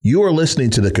You are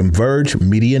listening to the Converge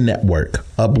Media Network,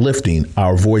 uplifting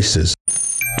our voices.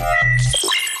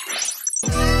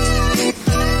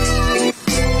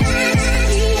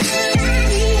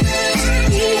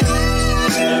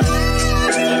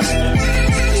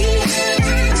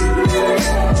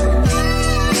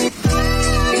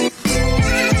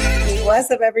 What's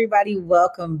up, everybody?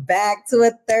 Welcome back to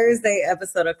a Thursday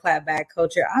episode of Clapback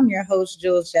Culture. I'm your host,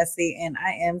 Jessie, and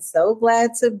I am so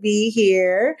glad to be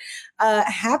here.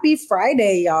 Happy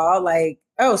Friday, y'all.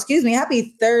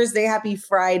 Happy Thursday, happy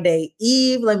Friday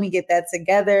Eve. Let me get that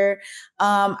together.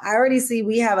 I already see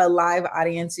we have a live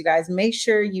audience, you guys. Make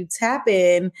sure you tap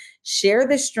in, share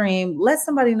the stream, let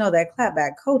somebody know that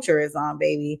Clapback Culture is on,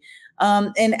 baby.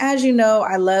 And as you know,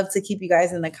 I love to keep you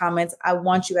guys in the comments. I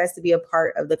want you guys to be a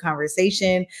part of the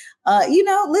conversation.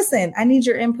 Listen, I need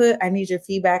your input. I need your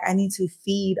feedback. I need to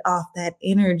feed off that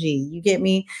energy. You get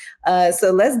me?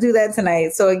 So let's do that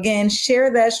tonight. So again,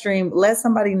 share that stream. Let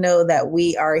somebody know that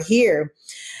we are here.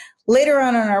 Later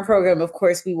on in our program, of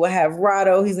course, we will have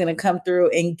Rado. He's going to come through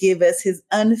and give us his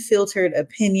unfiltered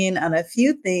opinion on a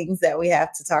few things that we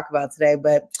have to talk about today.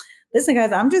 But listen,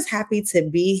 guys, I'm just happy to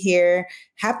be here.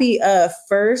 Happy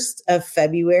 1st of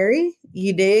February.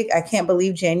 You dig? I can't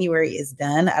believe January is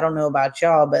done. I don't know about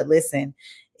y'all, but listen,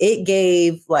 it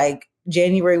gave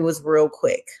January was real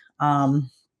quick. How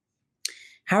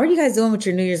are you guys doing with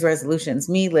your New Year's resolutions?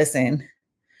 Listen,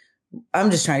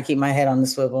 I'm just trying to keep my head on the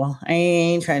swivel. I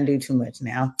ain't trying to do too much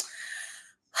now.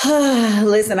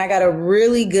 Listen, I got a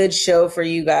really good show for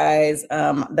you guys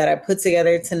that I put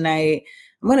together tonight.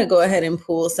 I'm going to go ahead and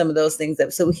pull some of those things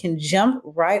up so we can jump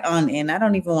right on in. I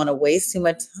don't even want to waste too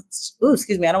much.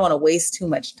 I don't want to waste too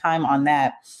much time on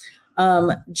that.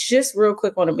 Just real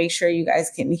quick, want to make sure you guys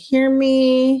can hear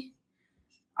me.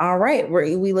 All right.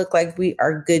 We look like we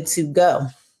are good to go.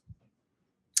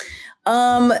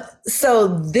 So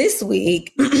this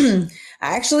week, I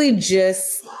actually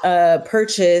just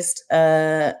purchased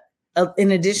an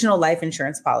additional life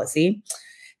insurance policy.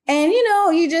 And,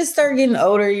 you just start getting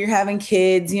older, you're having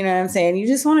kids, you know what I'm saying? You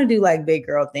just want to do big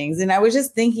girl things. And I was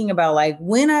just thinking about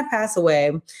when I pass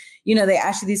away, they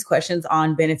ask you these questions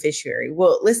on beneficiary.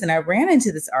 Well, listen, I ran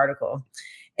into this article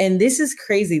and this is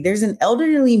crazy. There's an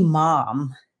elderly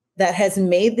mom that has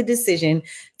made the decision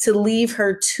to leave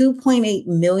her $2.8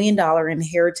 million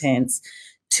inheritance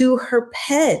to her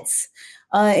pets.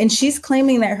 And she's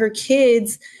claiming that her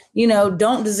kids,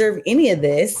 don't deserve any of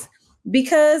this,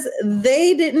 because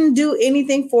they didn't do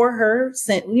anything for her,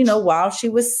 while she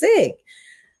was sick.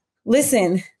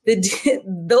 Listen,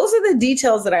 those are the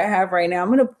details that I have right now. I'm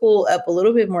going to pull up a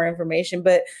little bit more information,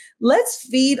 but let's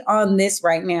feed on this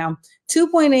right now.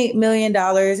 $2.8 million.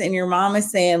 And your mom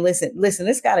is saying, listen,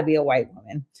 this got to be a white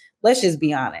woman. Let's just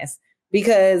be honest,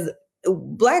 because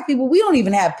Black people, we don't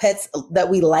even have pets that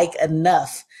we like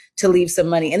enough to leave some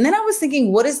money. And then I was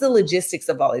thinking, what is the logistics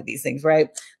of all of these things, right?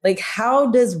 How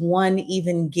does one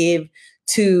even give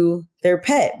to their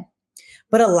pet?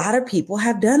 But a lot of people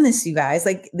have done this, you guys.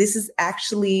 This is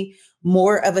actually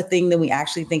more of a thing than we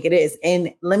actually think it is.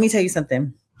 And let me tell you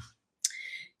something.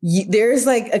 There's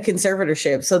a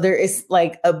conservatorship. So there is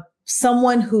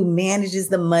someone who manages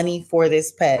the money for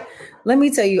this pet. Let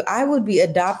me tell you, I would be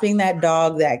adopting that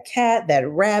dog, that cat, that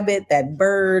rabbit, that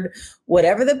bird,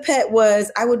 whatever the pet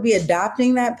was. I would be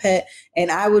adopting that pet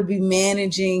and I would be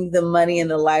managing the money and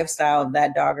the lifestyle of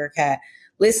that dog or cat.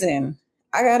 Listen,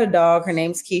 I got a dog. Her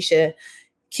name's Keisha.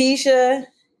 Keisha,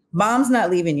 mom's not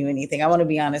leaving you anything. I want to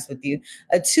be honest with you.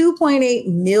 A $2.8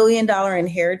 million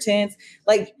inheritance,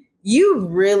 you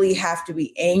really have to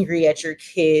be angry at your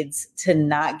kids to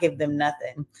not give them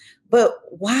nothing. But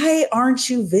why aren't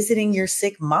you visiting your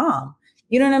sick mom?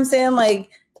 You know what I'm saying?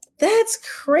 That's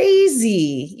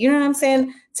crazy. You know what I'm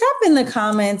saying? Tap in the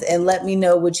comments and let me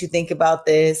know what you think about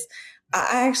this.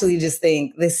 I actually just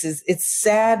think it's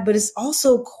sad, but it's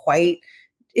also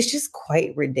just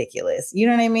quite ridiculous. You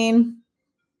know what I mean?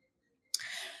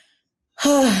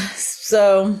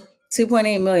 So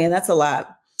 2.8 million, that's a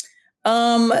lot.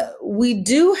 We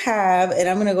do have, and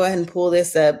I'm going to go ahead and pull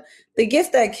this up, the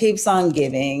gift that keeps on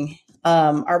giving.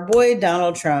 Our boy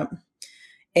Donald Trump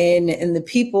and the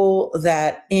people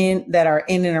that are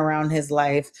in and around his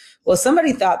life. Well,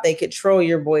 somebody thought they could troll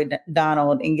your boy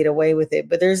Donald and get away with it,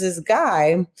 but there's this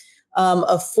guy,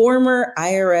 a former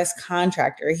IRS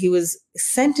contractor. He was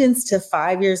sentenced to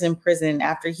 5 years in prison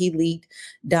after he leaked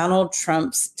Donald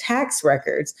Trump's tax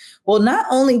records. Well, not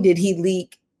only did he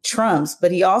leak Trump's,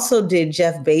 but he also did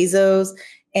Jeff Bezos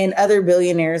and other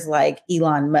billionaires like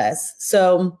Elon Musk.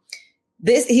 So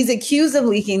he's accused of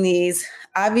leaking these.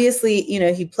 Obviously,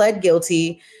 he pled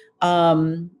guilty.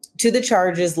 to the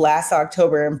charges last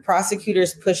October, and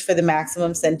prosecutors pushed for the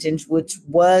maximum sentence, which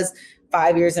was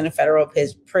 5 years in a federal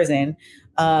prison.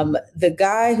 The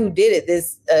guy who did it,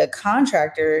 this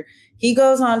contractor, he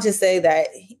goes on to say that,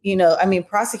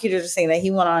 prosecutors are saying that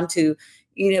he went on to,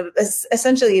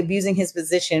 essentially abusing his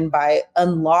position by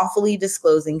unlawfully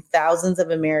disclosing thousands of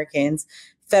Americans'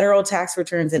 federal tax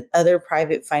returns and other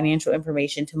private financial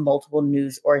information to multiple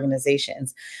news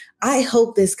organizations. I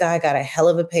hope this guy got a hell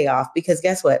of a payoff, because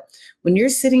guess what? When you're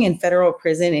sitting in federal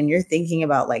prison and you're thinking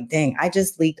about like, dang, I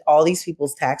just leaked all these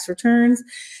people's tax returns.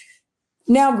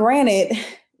 Now, granted,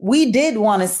 we did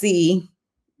want to see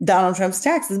Donald Trump's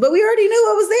taxes, but we already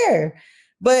knew it was there.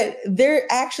 But there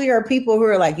actually are people who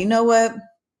are like, you know what?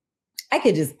 I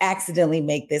could just accidentally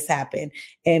make this happen.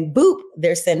 And boop,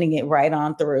 they're sending it right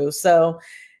on through. So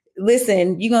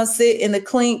listen, you're going to sit in the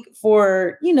clink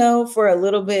for a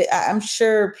little bit. I'm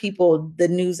sure the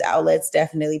news outlets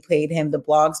definitely paid him. The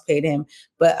blogs paid him.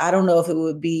 But I don't know if it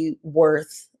would be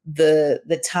worth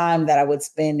the time that I would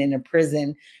spend in a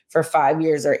prison for 5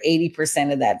 years or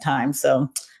 80% of that time. So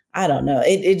I don't know.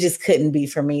 It just couldn't be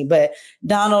for me. But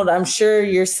Donald, I'm sure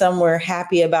you're somewhere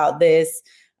happy about this.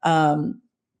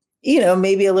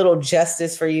 Maybe a little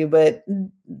justice for you, but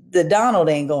the Donald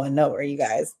ain't going nowhere, you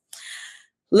guys.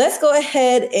 Let's go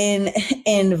ahead and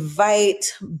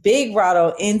invite Big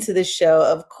Rado into the show.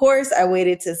 Of course, I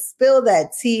waited to spill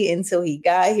that tea until he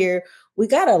got here. We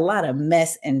got a lot of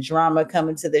mess and drama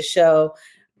coming to the show.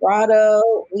 Rado,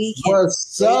 we can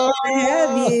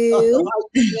have you.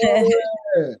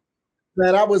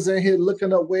 Man, I was in here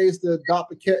looking up ways to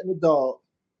adopt a cat and a dog.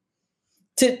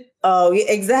 Oh,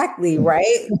 exactly,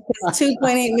 right?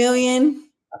 2.8 million.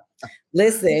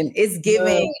 Listen, it's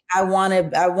giving. I want to be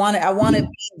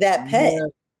that pet. Man,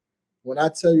 when I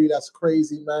tell you that's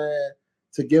crazy, man,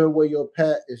 to give away your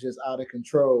pet is just out of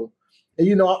control. And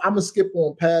I'm gonna skip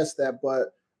on past that,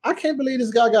 but I can't believe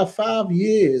this guy got 5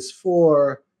 years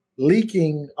for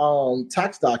leaking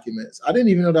tax documents. I didn't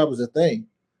even know that was a thing,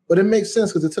 but it makes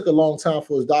sense because it took a long time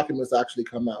for his documents to actually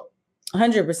come out.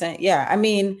 100%. Yeah, I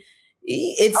mean,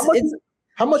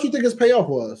 how much you think his payoff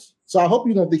was? So I hope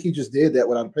you don't think he just did that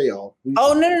without a payoff.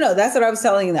 Oh, no. That's what I was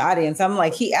telling the audience. I'm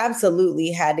like, he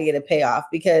absolutely had to get a payoff,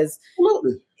 because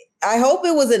absolutely. I hope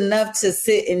it was enough to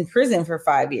sit in prison for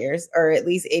 5 years, or at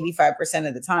least 85%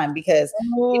 of the time, because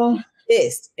he'd be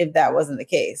pissed if that wasn't the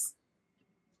case.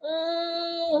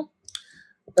 At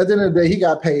the end of the day, he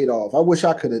got paid off. I wish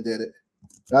I could have did it.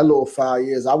 That little 5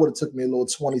 years, I would have took me a little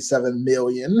 27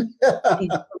 million.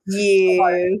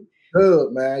 Yeah.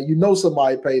 Good, man.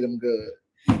 Somebody paid him good.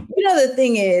 The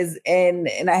thing is, and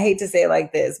I hate to say it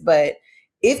like this, but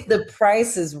if the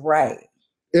price is right.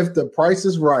 If the price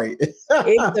is right. If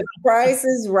the price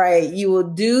is right, you will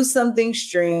do something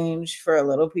strange for a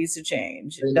little piece of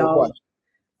change. Don't.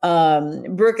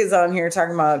 Brooke is on here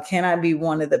talking about, can I be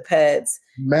one of the pets?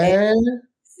 Man.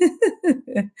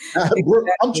 Brooke,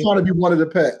 I'm trying to be one of the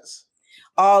pets.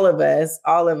 All of us.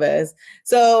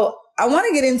 So I want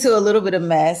to get into a little bit of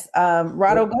mess.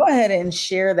 Rado, go ahead and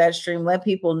share that stream. Let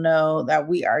people know that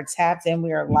we are tapped in.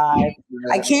 We are live.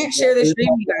 I can't share the stream,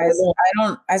 you guys.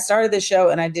 I started the show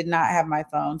and I did not have my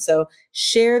phone. So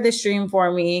share the stream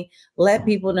for me. Let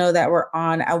people know that we're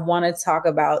on. I want to talk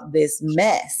about this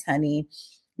mess, honey.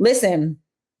 Listen,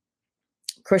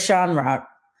 Krishan Rock,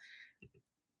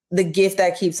 the gift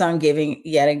that keeps on giving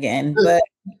yet again. But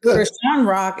Krishan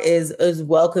Rock is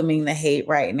welcoming the hate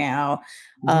right now.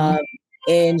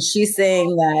 And she's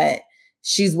saying that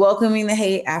she's welcoming the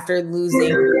hate after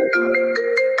losing.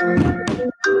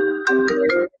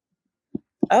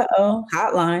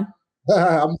 Hotline.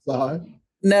 I'm sorry.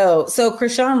 No. So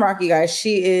Krishan Rock, you guys,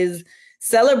 she is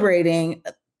celebrating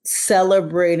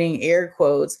air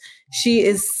quotes. She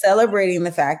is celebrating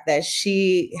the fact that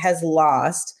she has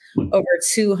lost over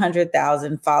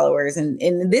 200,000 followers.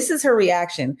 And this is her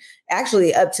reaction,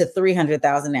 actually up to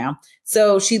 300,000 now.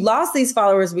 So she lost these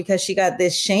followers because she got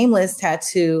this shameless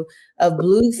tattoo of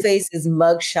Blueface's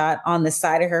mugshot on the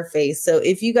side of her face. So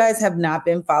if you guys have not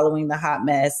been following the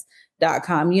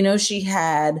hotmess.com, she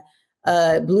had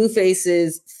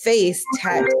Blueface's face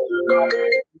tattooed on her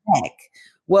neck.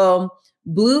 Well,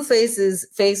 Blueface's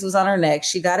face was on her neck.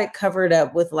 She got it covered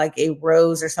up with like a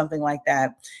rose or something like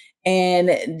that.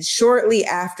 And shortly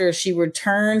after, she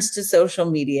returns to social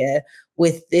media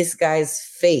with this guy's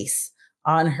face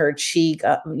on her cheek,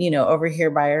 over here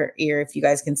by her ear, if you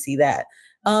guys can see that.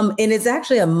 And it's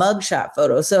actually a mugshot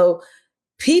photo. So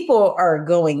people are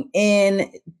going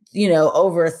in,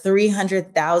 over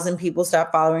 300,000 people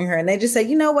stop following her. And they just say,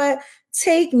 you know what?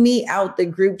 Take me out the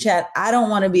group chat. I don't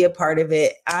want to be a part of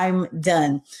it. I'm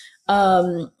done.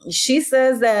 She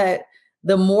says that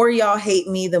The more y'all hate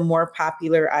me, the more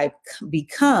popular I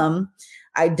become.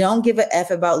 I don't give a F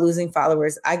about losing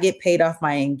followers. I get paid off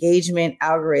my engagement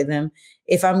algorithm.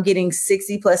 If I'm getting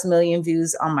 60 plus million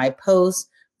views on my posts,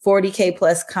 40K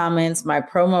plus comments, my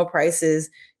promo prices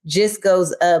just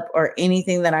goes up, or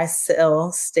anything that I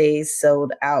sell stays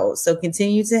sold out. So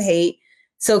continue the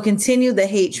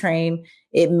hate train.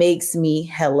 It makes me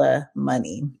hella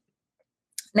money.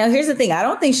 Now, here's the thing. I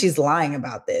don't think she's lying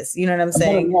about this. You know what I'm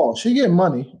saying? No, she getting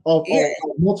money off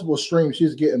multiple streams.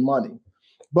 She's getting money.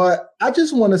 But I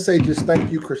just want to say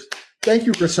thank you, Chris. Thank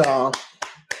you, Krishan.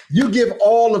 You give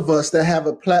all of us that have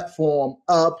a platform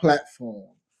a platform.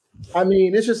 I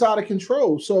mean, it's just out of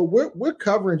control. So we're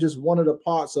covering just one of the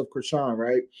parts of Krishan,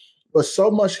 right? But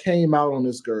so much came out on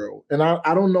this girl. And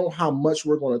I don't know how much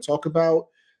we're going to talk about,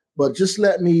 but just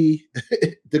let me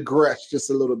digress just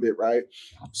a little bit, right?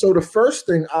 So the first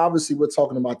thing, obviously, we're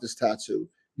talking about this tattoo.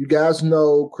 You guys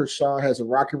know Krishan has a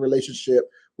rocky relationship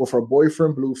with her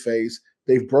boyfriend, Blueface.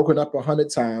 They've broken up 100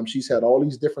 times. She's had all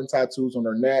these different tattoos on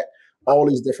her neck, all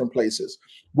these different places.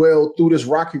 Well, through this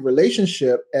rocky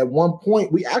relationship, at one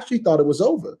point, we actually thought it was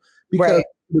over because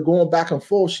we're going back and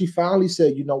forth. She finally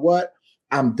said, you know what?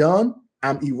 I'm done.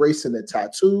 I'm erasing the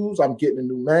tattoos. I'm getting a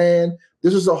new man.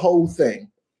 This is a whole thing.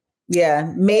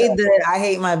 Yeah, made the I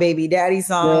Hate My Baby Daddy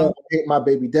song. Yeah, I Hate My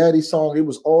Baby Daddy song. It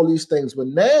was all these things. But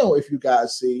now, if you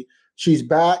guys see, she's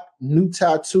back, new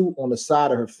tattoo on the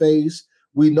side of her face.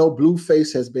 We know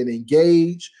Blueface has been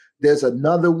engaged. There's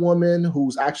another woman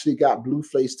who's actually got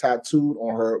Blueface tattooed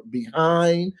on her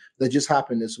behind that just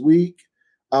happened this week.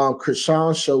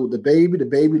 Krishan showed the baby. The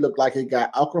baby looked like it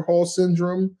got alcohol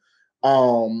syndrome.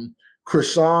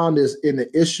 Krishan is in the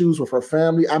issues with her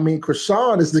family. I mean,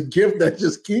 Krishan is the gift that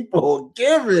just keep on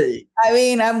giving. I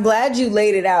mean, I'm glad you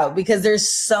laid it out because there's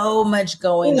so much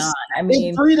going on. I mean,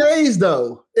 in 3 days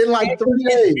though, in like 3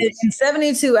 days. In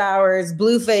 72 hours,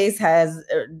 Blueface has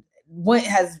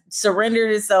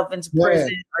surrendered itself into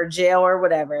prison or jail or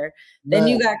whatever. Then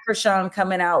you got Krishan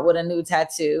coming out with a new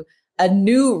tattoo, a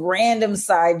new random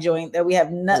side joint that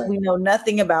we know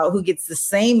nothing about, who gets the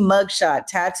same mugshot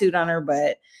tattooed on her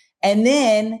butt. And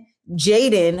then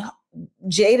Jaden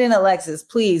Alexis,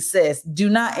 please, sis, do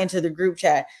not enter the group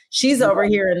chat. She's over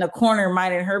here in the corner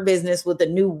minding her business with a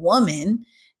new woman.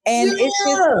 And it's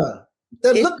just,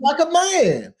 that look like a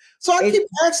man. So I keep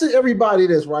asking everybody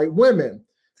this, right? Women,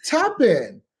 tap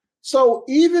in. So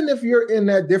even if you're in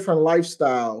that different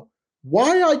lifestyle,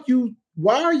 why are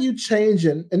you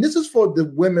changing? And this is for the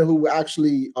women who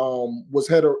actually was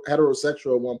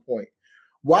heterosexual at one point.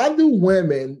 Why do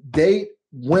women date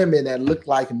women that look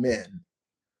like men?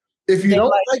 If you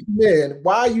don't like men,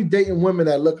 why are you dating women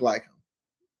that look like them?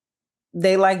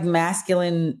 They like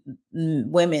masculine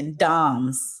women,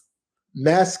 doms.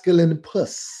 Masculine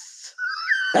puss.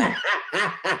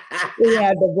 We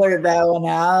had to blurt that one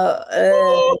out.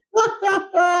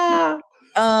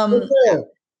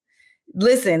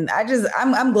 Listen,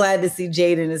 I'm glad to see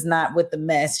Jaden is not with the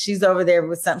mess. She's over there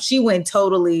with something. She went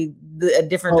totally a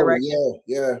different direction.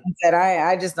 Yeah. And said,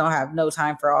 I just don't have no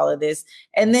time for all of this.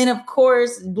 And then, of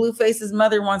course, Blueface's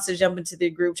mother wants to jump into the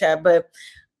group chat. But,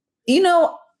 you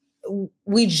know,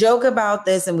 we joke about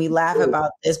this and we laugh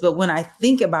about this. But when I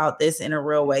think about this in a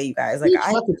real way, you guys, like,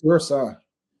 your son.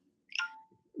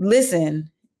 Listen,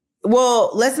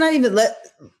 well, let's not even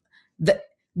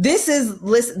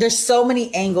there's so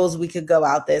many angles we could go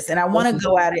out this, and I want to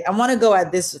go at it. I want to go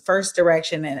at this first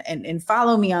direction and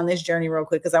follow me on this journey real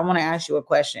quick, because I want to ask you a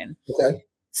question. Okay.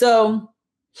 So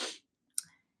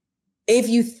if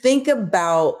you think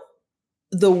about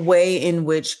the way in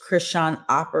which Krishan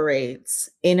operates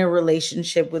in a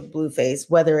relationship with Blueface,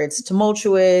 whether it's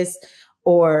tumultuous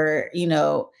or,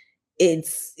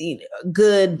 it's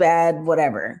good, bad,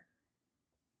 whatever,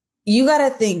 you got to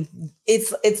think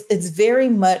it's very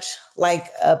much like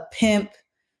a pimp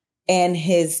and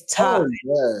his top.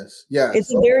 Yes.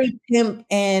 It's a very pimp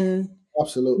and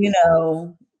absolutely,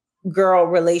 girl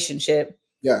relationship.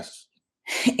 Yes.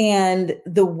 And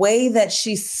the way that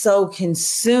she's so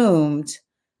consumed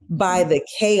by the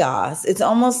chaos, it's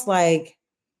almost like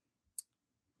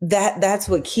that's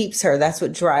what keeps her. That's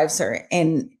what drives her.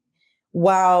 And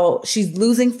while she's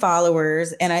losing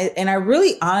followers, and I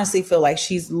really honestly feel like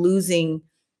she's losing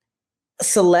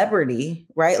celebrity,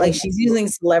 right? Like she's using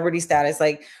celebrity status.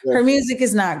 Like her music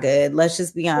is not good. Let's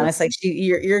just be honest. Like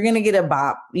you're going to get a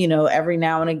bop, every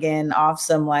now and again off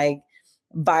some like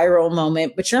viral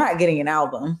moment, but you're not getting an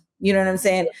album. You know what I'm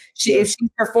saying? If she's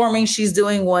performing, she's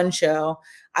doing one show.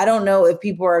 I don't know if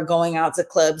people are going out to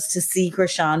clubs to see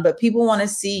Krishan, but people want to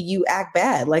see you act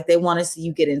bad. Like they want to see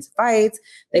you get into fights.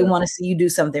 They want to see you do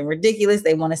something ridiculous.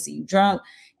 They want to see you drunk.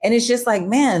 And it's just like,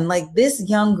 man, like this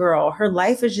young girl, her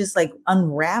life is just like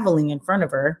unraveling in front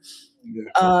of her.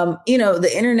 Yeah.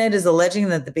 The internet is alleging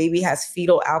that the baby has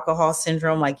fetal alcohol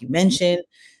syndrome, like you mentioned.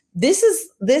 This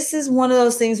is one of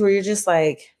those things where you're just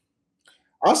like,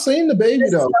 I've seen the baby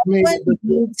though.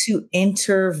 Need to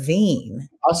intervene.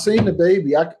 I've seen the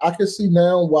baby. I can see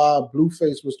now why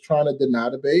Blueface was trying to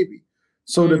deny the baby.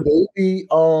 So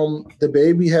the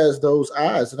baby has those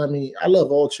eyes. And I mean, I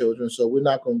love all children, so we're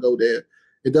not gonna go there.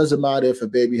 It doesn't matter if a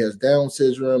baby has Down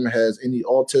syndrome, has any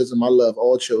autism. I love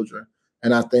all children.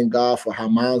 And I thank God for how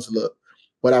mine look.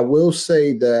 But I will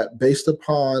say that based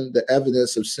upon the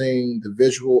evidence of seeing the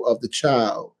visual of the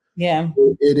child,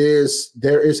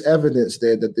 there is evidence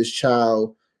there that this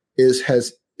child is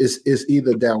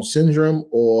either Down syndrome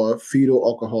or fetal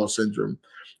alcohol syndrome.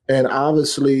 And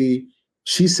obviously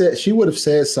she said she would have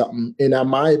said something. And in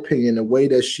my opinion, the way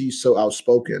that she's so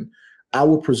outspoken, I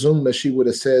would presume that she would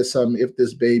have said something if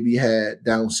this baby had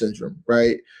Down syndrome,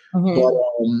 right? Mm-hmm. But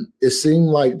it seemed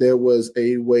like there was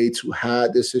a way to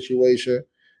hide this situation.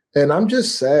 And I'm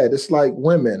just sad. It's like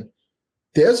women.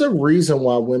 There's a reason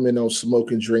why women don't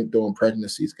smoke and drink during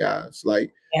pregnancies, guys.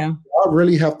 Like, I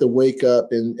really have to wake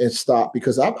up and stop,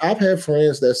 because I've had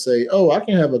friends that say, "Oh, I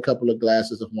can have a couple of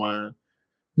glasses of wine."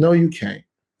 No, you can't.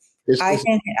 I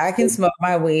can smoke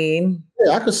my weed.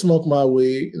 Yeah, I can smoke my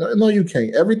weed. No, you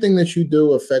can't. Everything that you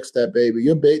do affects that baby.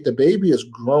 The baby is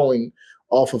growing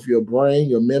off of your brain,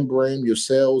 your membrane, your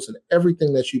cells, and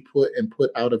everything that you put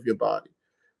out of your body.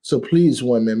 So please,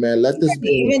 women, man, let this be.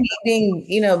 Even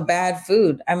eating, bad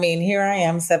food. I mean, here I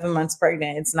am, 7 months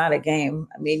pregnant. It's not a game.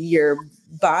 I mean, your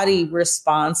body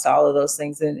responds to all of those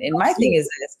things. And my thing is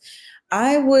this: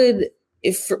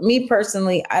 if for me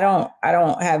personally, I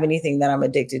don't have anything that I'm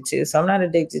addicted to. So I'm not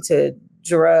addicted to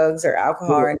drugs or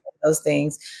alcohol or any of those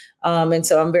things. And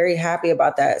so I'm very happy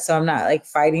about that. So I'm not like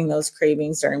fighting those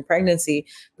cravings during pregnancy.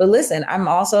 But listen, I'm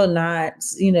also not,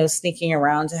 sneaking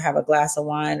around to have a glass of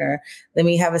wine or let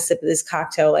me have a sip of this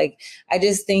cocktail. Like, I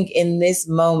just think in this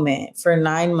moment for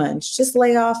 9 months, just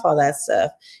lay off all that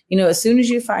stuff. As soon as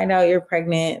you find out you're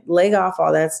pregnant, lay off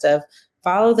all that stuff.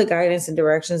 Follow the guidance and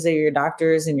directions of your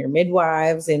doctors and your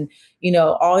midwives and,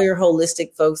 all your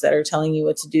holistic folks that are telling you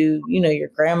what to do, your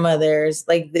grandmothers,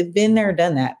 like they've been there,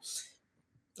 done that.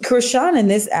 Krishan, in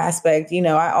this aspect,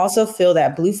 I also feel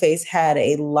that Blueface had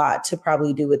a lot to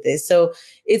probably do with this. So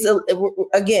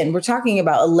again, we're talking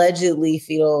about allegedly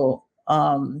fetal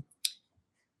alcohol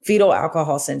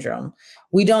syndrome.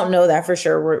 We don't know that for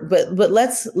sure, but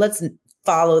let's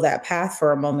follow that path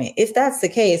for a moment. If that's the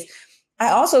case, I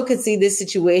also could see this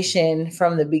situation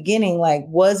from the beginning. Like,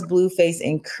 was Blueface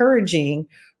encouraging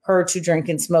her to drink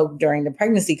and smoke during the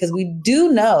pregnancy? Because we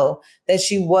do know that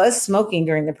she was smoking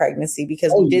during the pregnancy,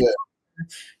 because we did,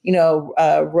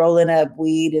 rolling up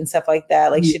weed and stuff like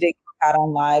that. Like, she did out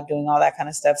on live doing all that kind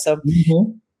of stuff. So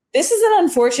this is an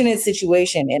unfortunate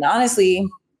situation. And honestly,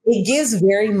 it gives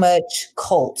very much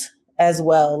cult as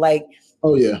well. Like,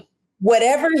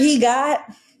 whatever he got,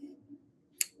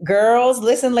 girls,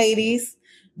 listen, ladies,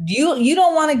 you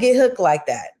don't want to get hooked like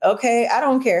that. Okay. I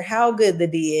don't care how good the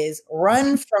D is.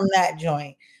 Run from that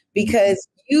joint, because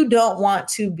you don't want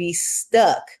to be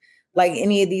stuck like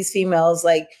any of these females,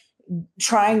 like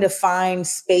trying to find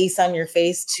space on your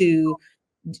face to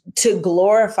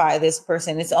glorify this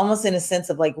person. It's almost in a sense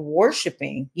of like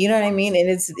worshiping, you know what I mean? And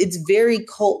it's very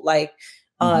cult like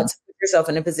to put yourself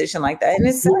in a position like that. And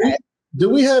it's sad. Do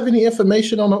we have any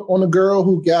information on a girl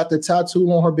who got the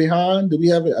tattoo on her behind? Do we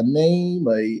have a name?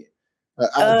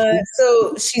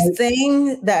 So she's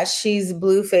saying that she's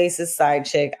Blueface's side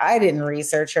chick. I didn't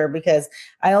research her because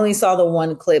I only saw the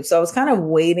one clip. So I was kind of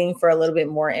waiting for a little bit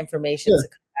more information to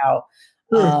come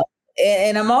out.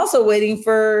 And I'm also waiting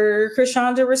for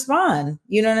Krishan to respond.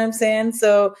 You know what I'm saying?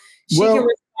 So she can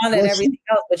respond and everything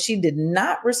else, but she did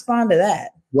not respond to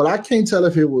that. Well, I can't tell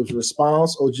if it was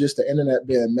response or just the internet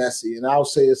being messy, and I'll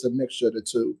say it's a mixture of the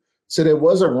two. So there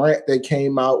was a rant that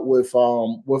came out with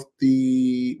Krishan,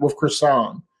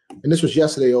 and this was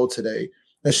yesterday or today,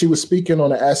 and she was speaking on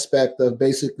the aspect of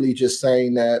basically just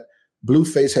saying that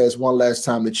Blueface has one last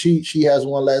time to cheat. She has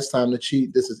one last time to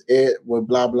cheat. This is it. With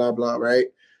blah blah blah. Right.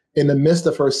 In the midst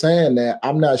of her saying that,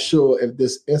 I'm not sure if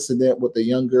this incident with the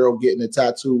young girl getting a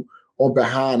tattoo on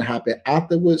behind happened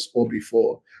afterwards or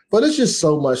before. But it's just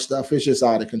so much stuff. It's just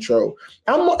out of control.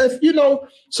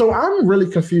 So I'm really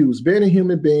confused. Being a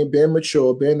human being, being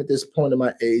mature, being at this point in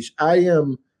my age, I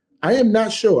am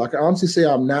not sure. I can honestly say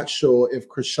I'm not sure if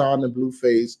Krishan and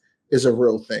Blueface is a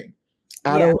real thing.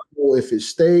 I don't know if it's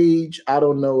staged. I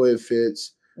don't know if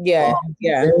it's I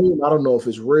don't know if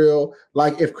it's real.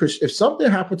 Like if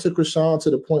something happened to Krishan to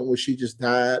the point where she just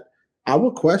died, I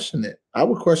would question it. I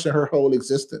would question her whole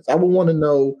existence. I would want to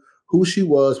know who she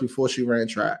was before she ran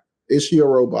track. Is she a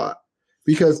robot?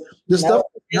 Because this stuff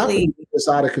is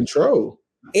out of control.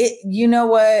 You know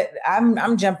what?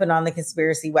 I'm jumping on the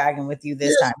conspiracy wagon with you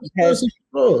this time, because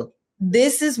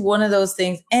this is one of those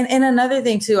things. And another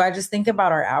thing too, I just think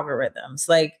about our algorithms.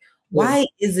 Like, why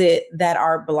is it that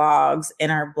our blogs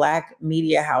and our Black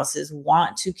media houses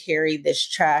want to carry this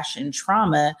trash and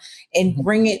trauma and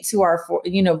bring it to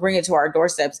our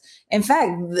doorsteps? In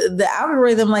fact, the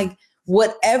algorithm, like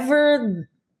whatever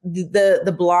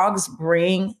the blogs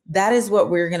bring, that is what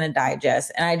we're going to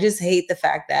digest. And I just hate the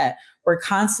fact that we're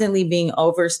constantly being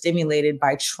overstimulated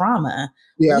by trauma.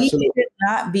 Yeah, we absolutely. should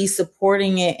not be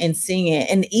supporting it and seeing it.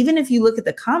 And even if you look at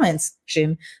the comments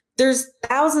section, there's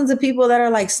thousands of people that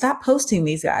are like, stop posting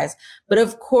these guys. But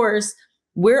of course,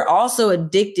 we're also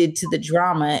addicted to the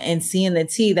drama and seeing the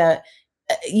tea that,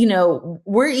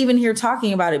 we're even here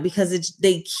talking about it because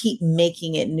they keep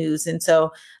making it news. And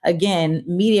so again,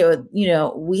 media,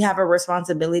 we have a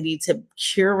responsibility to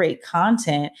curate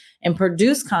content and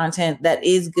produce content that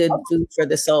is good food for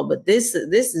the soul. But this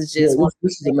is just I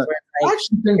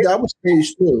actually think that was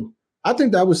staged too. I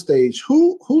think that was staged.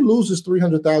 Who loses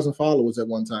 300,000 followers at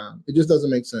one time? It just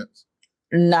doesn't make sense.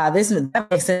 Nah, that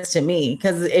makes sense to me,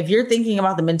 because if you're thinking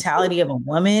about the mentality of a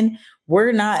woman,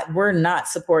 we're not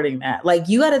supporting that. Like,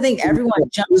 you got to think everyone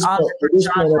jumped on the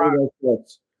Krishan Rock.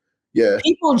 Yeah,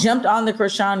 people jumped on the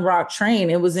Krishan Rock train.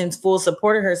 It was in full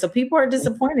support of her. So people are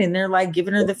disappointed, and they're like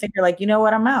giving her the finger, like, you know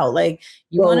what, I'm out. Like,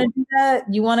 you want to do that?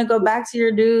 You want to go back to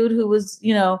your dude who was,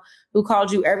 who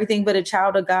called you everything but a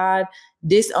child of God,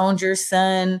 disowned your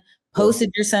son,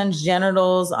 posted your son's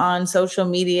genitals on social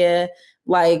media,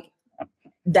 like,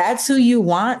 that's who you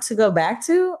want to go back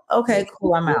to? Okay,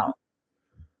 cool, I'm out.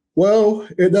 Well,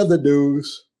 in other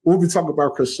news, we'll be talking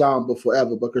about Krishan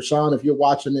forever. But Krishan, if you're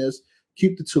watching this,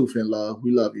 keep the tooth in, love. We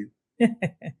love you.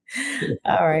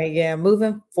 All right, yeah.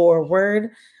 Moving forward.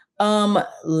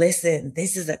 Listen,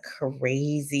 this is a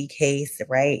crazy case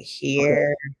right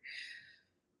here.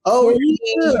 Oh,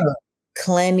 yeah.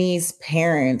 Clenny's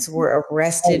parents were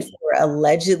arrested for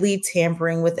allegedly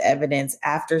tampering with evidence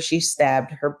after she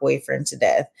stabbed her boyfriend to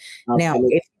death. Absolutely. Now,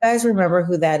 if you guys remember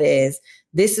who that is,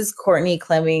 this is Courtney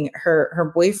Clemming. Her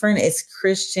boyfriend is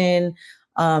Christian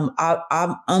Umbansuli.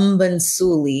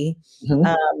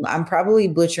 Mm-hmm. I'm probably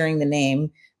butchering the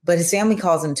name, but his family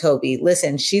calls him Toby.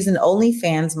 Listen, she's an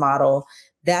OnlyFans model.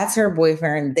 That's her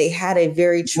boyfriend. They had a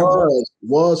very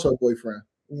was her boyfriend.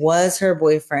 Was her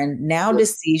boyfriend, now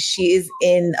deceased. She is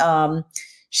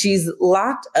she's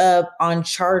locked up on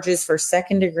charges for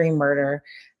second-degree murder.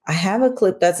 I have a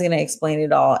clip that's going to explain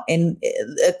it all, and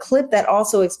a clip that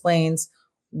also explains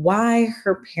why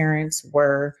her parents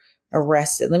were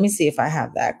arrested. Let me see if I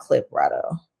have that clip,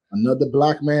 Rado. Another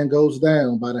Black man goes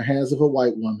down by the hands of a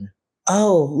white woman.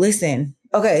 Oh, listen.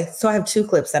 Okay, so I have two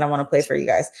clips that I want to play for you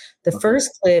guys. The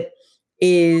first clip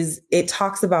it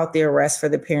talks about the arrest for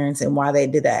the parents and why they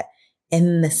did that.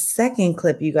 And the second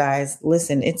clip, you guys,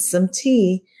 listen, it's some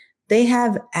tea. They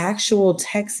have actual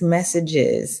text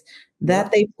messages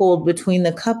that they pulled between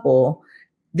the couple.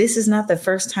 This is not the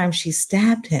first time she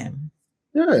stabbed him.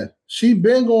 Yeah, she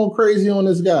been going crazy on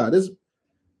this guy. This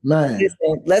man.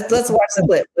 Listen, let's watch the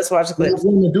clip. Let's watch the clip.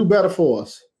 Women do better for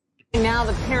us. Now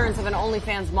the parents of an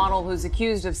OnlyFans model who's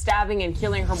accused of stabbing and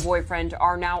killing her boyfriend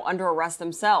are now under arrest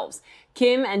themselves.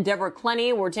 Kim and Deborah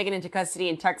Clenny were taken into custody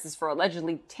in Texas for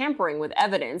allegedly tampering with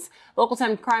evidence. Local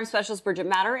 10 crime specialist Bridget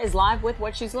Matter is live with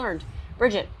what she's learned.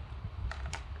 Bridget.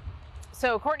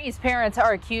 So Courtney's parents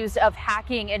are accused of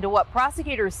hacking into what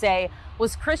prosecutors say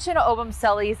was Christian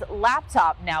Obumseli's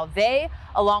laptop. Now they,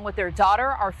 along with their daughter,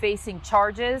 are facing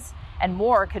charges, and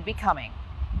more could be coming.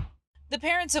 The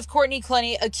parents of Courtney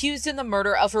Clenny, accused in the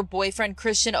murder of her boyfriend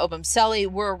Christian Obumseli,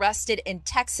 were arrested in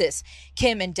Texas.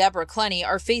 Kim and Deborah Clenny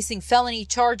are facing felony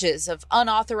charges of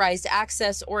unauthorized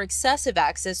access or excessive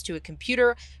access to a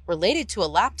computer related to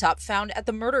a laptop found at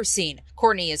the murder scene.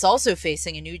 Courtney is also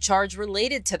facing a new charge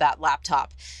related to that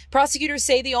laptop. Prosecutors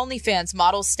say the OnlyFans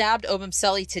model stabbed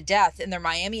Obumseli to death in their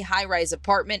Miami high-rise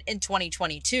apartment in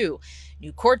 2022.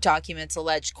 New court documents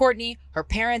allege Courtney, her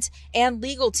parents, and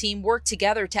legal team worked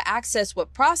together to access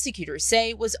what prosecutors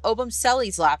say was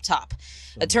Obumseli's laptop.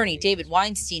 Attorney David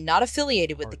Weinstein, not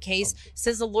affiliated with the case,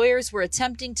 says the lawyers were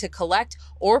attempting to collect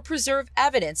or preserve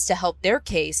evidence to help their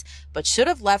case, but should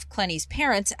have left Clenny's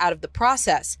parents out of the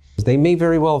process. They may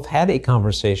very well have had a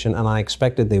conversation, and I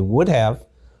expected they would have,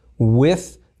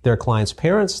 with their client's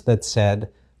parents that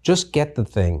said, just get the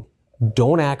thing.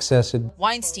 Don't access it.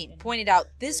 Weinstein pointed out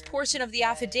this portion of the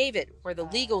affidavit where the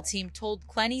legal team told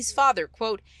Clenny's father,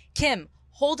 quote, Kim,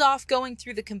 hold off going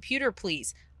through the computer,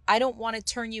 please. I don't want to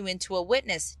turn you into a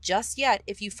witness just yet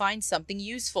if you find something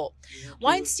useful.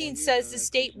 Weinstein says the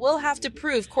state will have to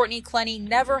prove Courtney Clenny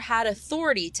never had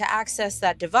authority to access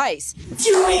that device.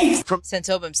 Since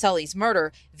Obumseli's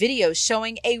murder, videos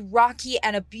showing a rocky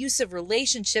and abusive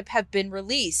relationship have been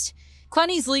released.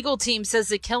 Clenny's legal team says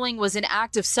the killing was an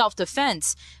act of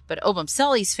self-defense, but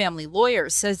Obumseli's family lawyer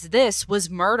says this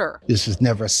was murder. This was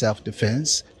never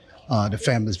self-defense. The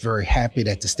family is very happy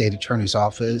that the state attorney's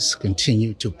office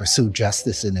continued to pursue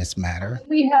justice in this matter.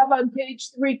 We have on page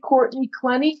 3 Courtney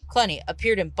Clenny. Clenny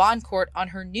appeared in bond court on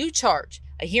her new charge.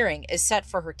 A hearing is set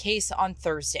for her case on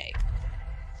Thursday.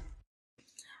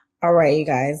 All right, you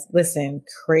guys, listen,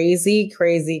 crazy,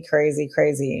 crazy, crazy,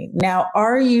 crazy. Now,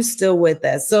 are you still with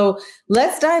us? So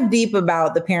let's dive deep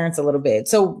about the parents a little bit.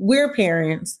 So we're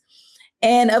parents.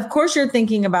 And of course, you're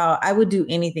thinking about, I would do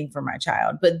anything for my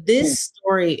child. But this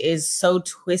story is so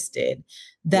twisted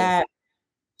that,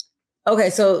 okay,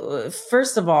 so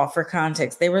first of all, for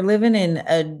context, they were living in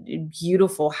a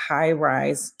beautiful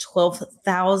high-rise,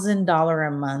 $12,000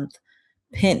 a month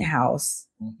penthouse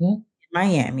in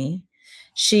Miami.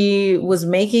 She was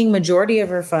making majority of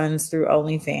her funds through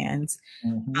OnlyFans.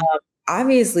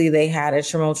 Obviously, they had a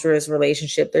tumultuous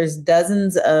relationship. There's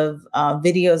dozens of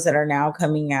videos that are now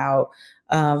coming out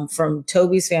from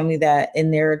Toby's family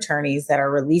and their attorneys that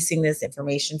are releasing this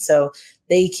information. So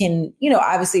they can,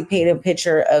 obviously paint a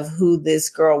picture of who this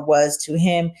girl was to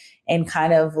him and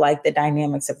kind of like the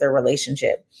dynamics of their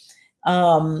relationship.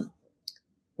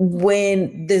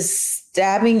 When this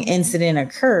stabbing incident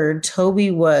occurred, Toby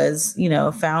was,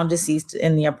 found deceased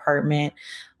in the apartment.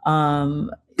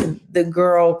 The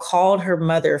girl called her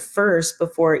mother first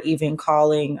before even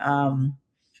calling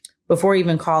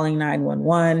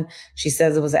 911. She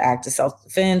says it was an act of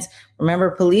self-defense. Remember,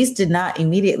 police did not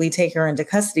immediately take her into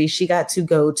custody. She got to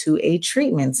go to a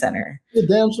treatment center. The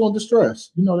damsel in distress.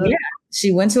 You know that? Yeah.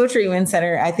 She went to a treatment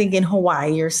center, I think in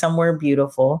Hawaii or somewhere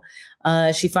beautiful.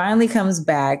 She finally comes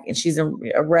back and she's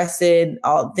arrested,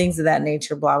 all things of that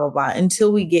nature, blah, blah, blah,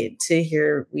 until we get to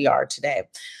here we are today.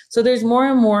 So there's more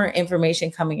and more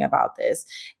information coming about this.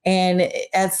 And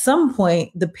at some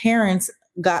point, the parents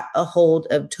got a hold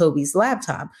of Toby's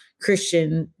laptop,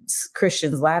 Christian's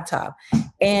laptop,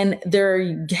 and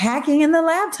they're hacking in the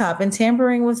laptop and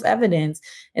tampering with evidence.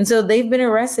 And so they've been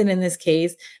arrested in this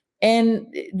case.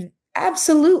 And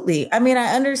absolutely. I mean,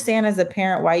 I understand as a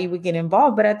parent why you would get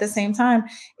involved, but at the same time,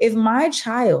 if my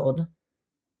child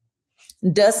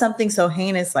does something so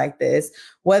heinous like this,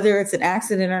 whether it's an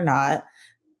accident or not,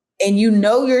 and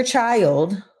your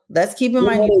child, let's keep in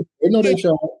mind,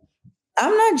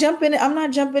 I'm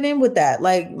not jumping in with that.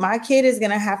 Like, my kid is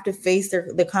going to have to face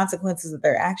the consequences of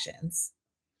their actions.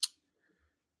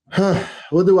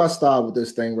 Where do I start with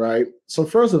this thing, right? So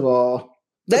first of all,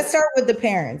 let's start with the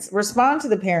parents. Respond to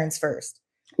the parents first.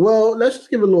 Well, let's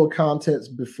just give a little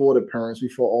context before the parents,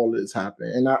 before all of this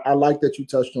happened. And I like that you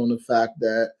touched on the fact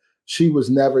that she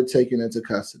was never taken into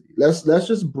custody. Let's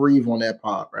just breathe on that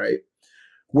part, right?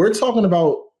 We're talking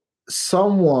about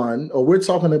someone, or we're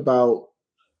talking about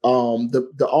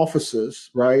the officers,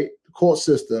 right? The court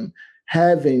system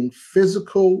having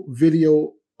physical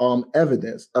video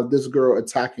evidence of this girl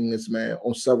attacking this man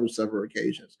on several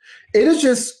occasions. It is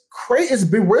just crazy. It's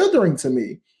bewildering to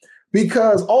me,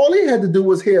 because all he had to do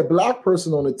was hear a black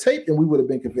person on the tape and we would have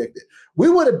been convicted. We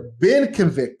would have been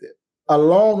convicted a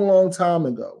long time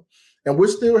ago. And we're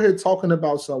still here talking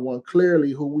about someone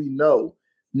clearly who we know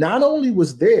not only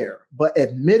was there, but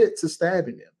admitted to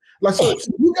stabbing him. Like, so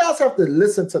you guys have to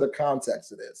listen to the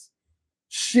context of this.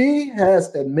 She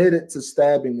has admitted to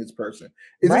stabbing this person.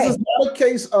 This is not a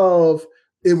case of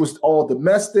it was all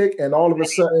domestic and all of a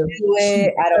sudden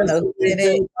I don't know who did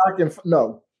it.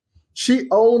 No, she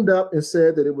owned up and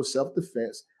said that it was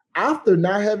self-defense after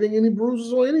not having any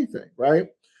bruises or anything, right?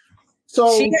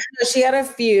 So she had a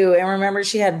few, and remember,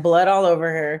 she had blood all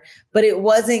over her, but it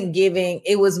wasn't giving.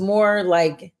 It was more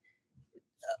like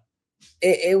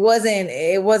it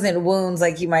wasn't wounds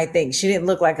like you might think. She didn't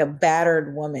look like a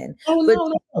battered woman. Oh, but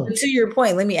no. To your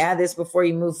point, let me add this before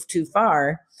you move too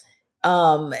far.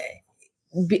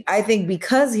 I think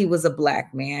because he was a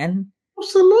black man.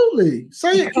 Absolutely.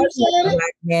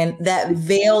 Black man, that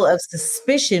veil of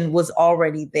suspicion was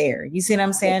already there. You see what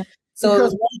I'm saying? So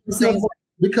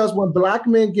because when black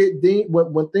men get deemed,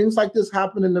 when things like this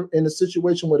happen in a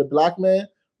situation with a black man,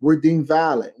 we're deemed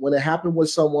violent. When it happened with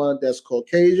someone that's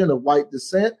Caucasian of white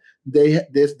descent, they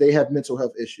have mental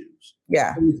health issues.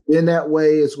 Yeah. It's been that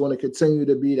way. It's going to continue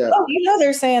to be that way.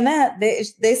 They're saying that.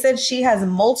 They said she has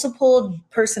multiple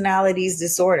personalities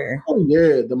disorder. Oh,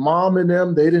 yeah. The mom and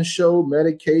them, they didn't show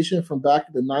medication from back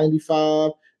in the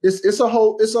 95. It's a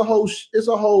whole SHIT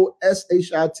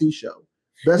show.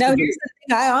 Now, here's the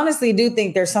thing. I honestly do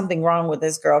think there's something wrong with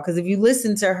this girl, because if you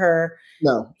listen to her,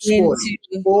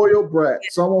 spoiled brat.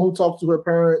 Someone who talks to her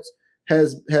parents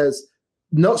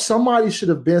somebody should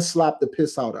have been slapped the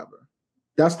piss out of her.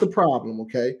 That's the problem,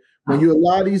 okay? When you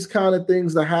allow these kind of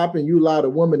things to happen, you allow the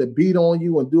woman to beat on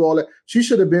you and do all that. She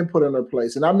should have been put in her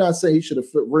place. And I'm not saying he should have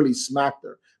really smacked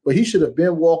her, but he should have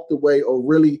been walked away or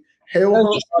really held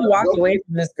her. He walked away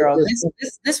from this girl.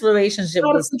 This relationship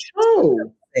was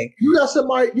control. You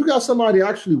got somebody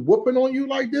actually whooping on you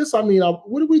like this? I mean,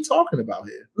 what are we talking about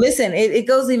here? Listen, it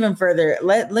goes even further.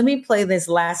 Let me play this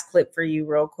last clip for you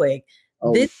real quick.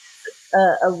 This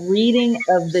a reading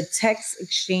of the text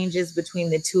exchanges between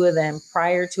the two of them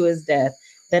prior to his death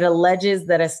that alleges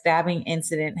that a stabbing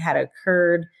incident had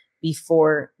occurred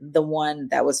before the one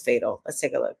that was fatal. Let's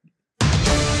take a look.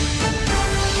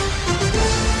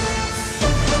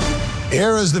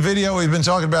 Here is the video we've been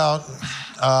talking about.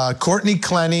 Courtney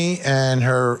Clenny and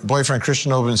her boyfriend,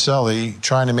 Christian Obenselli,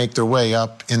 trying to make their way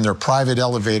up in their private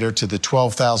elevator to the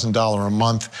 $12,000 a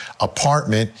month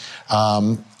apartment.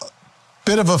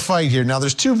 Bit of a fight here. Now,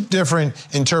 there's two different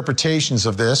interpretations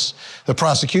of this. The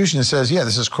prosecution says, yeah,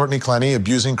 this is Courtney Clenny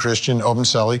abusing Christian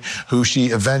Obenselli, who she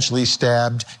eventually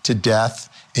stabbed to death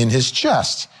in his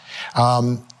chest.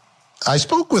 I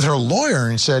spoke with her lawyer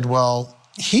and said, well,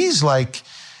 he's like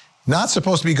not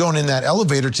supposed to be going in that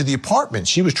elevator to the apartment.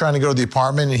 She was trying to go to the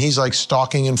apartment, and he's like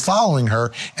stalking and following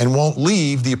her and won't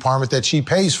leave the apartment that she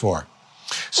pays for.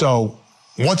 So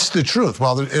what's the truth?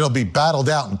 Well, it'll be battled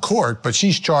out in court, but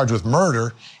she's charged with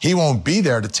murder. He won't be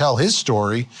there to tell his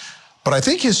story. But I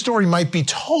think his story might be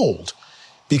told,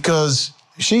 because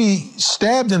she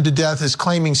stabbed him to death as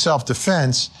claiming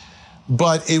self-defense.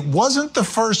 But it wasn't the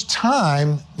first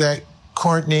time that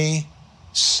Courtney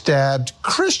stabbed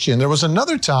Christian. There was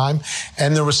another time,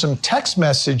 and there was some text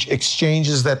message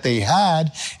exchanges that they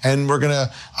had, and we're going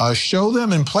to show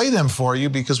them and play them for you,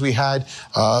 because we had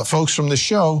folks from the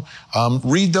show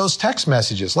read those text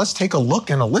messages. Let's take a look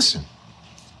and a listen.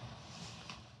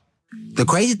 The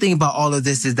crazy thing about all of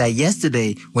this is that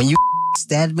yesterday, when you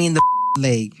stabbed me in the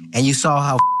leg and you saw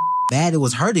how bad it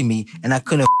was hurting me and I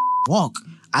couldn't walk,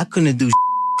 I couldn't do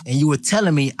and you were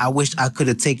telling me I wish I could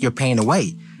have taken your pain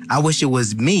away. I wish it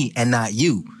was me and not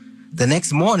you. The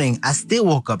next morning, I still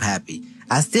woke up happy.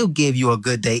 I still gave you a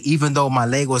good day, even though my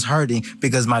leg was hurting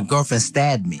because my girlfriend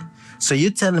stabbed me. So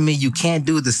you're telling me you can't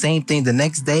do the same thing the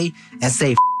next day and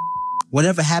say,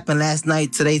 whatever happened last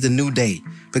night, today's a new day,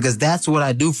 because that's what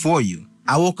I do for you.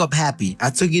 I woke up happy. I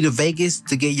took you to Vegas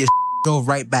to get your drove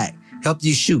right back, helped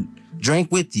you shoot,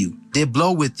 drank with you, did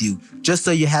blow with you, just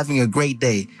so you're having a great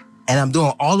day. And I'm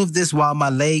doing all of this while my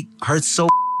leg hurts so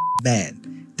bad.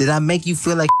 Did I make you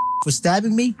feel like for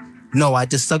stabbing me? No, I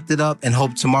just sucked it up and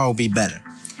hope tomorrow will be better.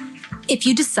 If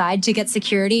you decide to get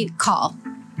security, call.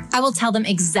 I will tell them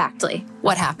exactly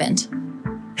what happened.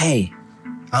 Hey,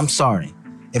 I'm sorry.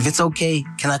 If it's okay,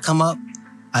 can I come up?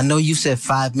 I know you said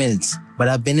 5 minutes, but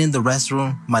I've been in the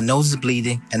restroom, my nose is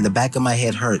bleeding, and the back of my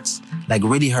head hurts. Like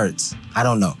really hurts. I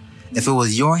don't know if it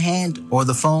was your hand or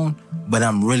the phone, but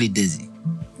I'm really dizzy.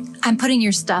 I'm putting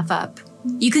your stuff up.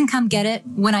 You can come get it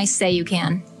when I say you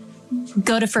can.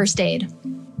 Go to first aid.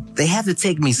 They have to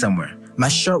take me somewhere. My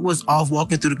shirt was off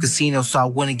walking through the casino so I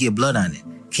wouldn't get blood on it.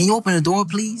 Can you open the door,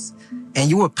 please? And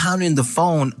you were pounding the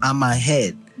phone on my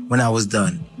head when I was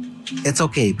done. It's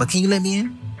okay, but can you let me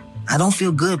in? I don't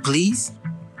feel good, please.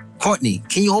 Courtney,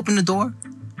 can you open the door?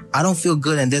 I don't feel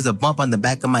good and there's a bump on the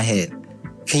back of my head.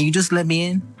 Can you just let me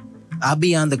in? I'll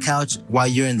be on the couch while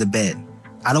you're in the bed.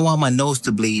 I don't want my nose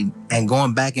to bleed, and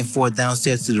going back and forth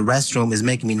downstairs to the restroom is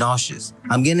making me nauseous.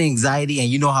 I'm getting anxiety, and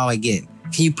you know how I get.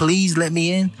 Can you please let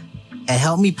me in and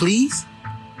help me, please?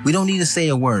 We don't need to say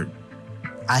a word.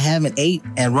 I haven't ate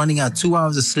and running on 2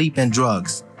 hours of sleep and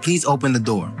drugs. Please open the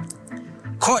door.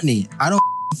 Courtney, I don't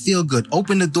feel good.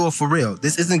 Open the door for real.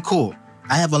 This isn't cool.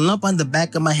 I have a lump on the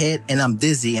back of my head, and I'm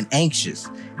dizzy and anxious,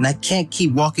 and I can't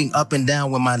keep walking up and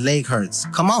down when my leg hurts.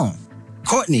 Come on.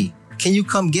 Courtney, can you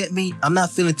come get me? I'm not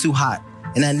feeling too hot,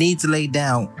 and I need to lay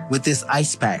down with this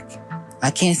ice pack. I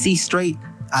can't see straight.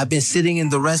 I've been sitting in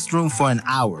the restroom for an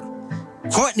hour.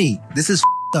 Courtney, this is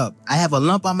up. I have a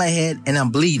lump on my head, and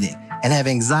I'm bleeding, and have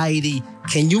anxiety.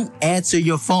 Can you answer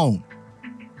your phone?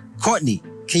 Courtney,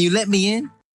 can you let me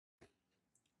in?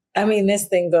 I mean, this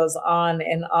thing goes on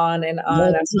and on and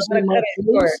on.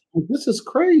 This is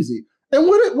crazy. And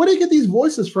where they get these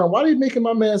voices from? Why are they making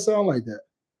my man sound like that?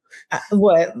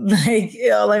 What? Like,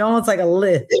 like almost like a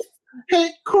list. Hey,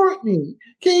 Courtney,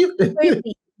 can you?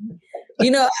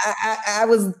 I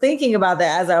was thinking about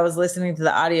that as I was listening to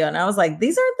the audio, and I was like,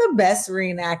 these aren't the best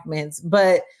reenactments,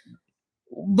 but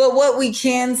what we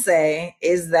can say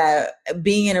is that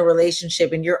being in a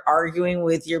relationship and you're arguing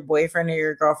with your boyfriend or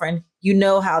your girlfriend, you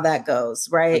know how that goes,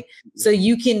 right? So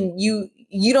you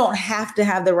don't have to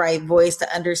have the right voice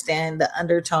to understand the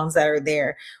undertones that are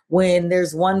there when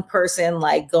there's one person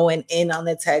like going in on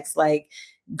the text, like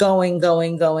going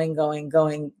in.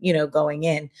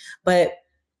 But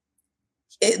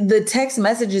the text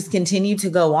messages continue to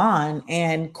go on,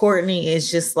 and Courtney is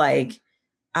just like,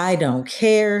 I don't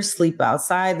care, sleep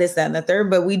outside, this, that, and the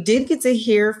third. But we did get to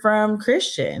hear from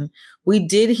Christian. We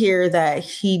did hear that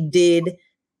he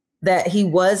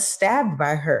was stabbed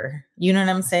by her. You know what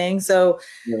I'm saying? So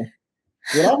yeah.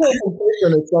 When I heard from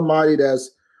Christian is somebody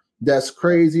that's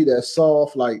crazy, that's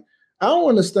soft. Like, I don't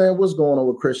understand what's going on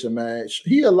with Christian, man.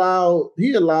 He allowed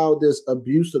this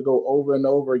abuse to go over and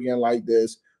over again like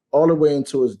this, all the way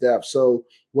into his death. So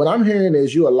what I'm hearing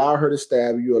is you allow her to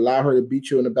stab you, allow her to beat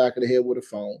you in the back of the head with a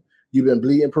phone. You've been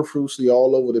bleeding profusely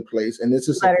all over the place. And this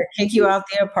is let her kick you out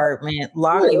the apartment,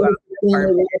 lock you out the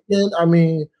apartment. I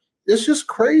mean, it's just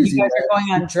crazy. You guys are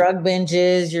going on drug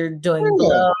binges, you're doing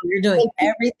blow, you're doing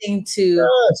everything to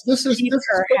keep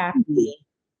her happy.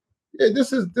 Yeah,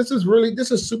 this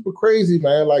is super crazy,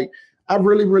 man. Like, I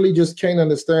really, really just can't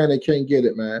understand and can't get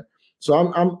it, man. So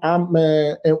I'm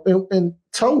man, and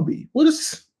Toby, what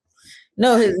is?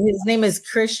 No, his name is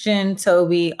Christian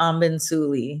Toby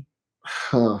Ambensuli,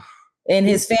 and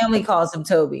his family calls him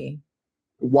Toby.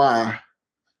 Why?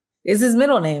 It's his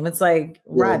middle name. It's like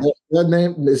Rodney. That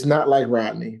name is not like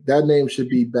Rodney. That name should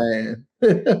be banned.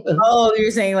 Oh, you're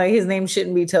saying like his name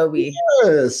shouldn't be Toby?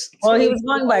 Yes. Well, he was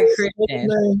going by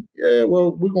Christian. Yeah.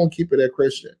 Well, we're gonna keep it at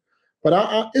Christian,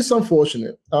 but it's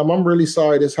unfortunate. I'm really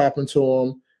sorry this happened to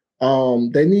him.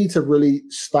 They need to really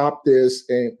stop this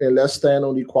and let's stand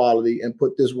on equality and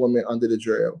put this woman under the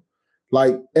drill.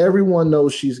 Like, everyone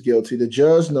knows she's guilty. The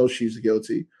judge knows she's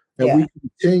guilty. And we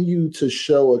continue to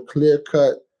show a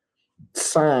clear-cut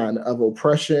sign of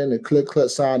oppression, a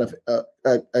clear-cut sign of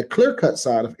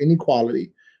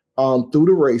inequality through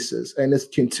the races. And it's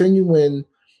continuing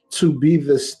to be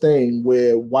this thing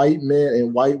where white men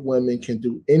and white women can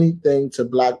do anything to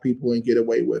Black people and get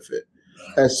away with it.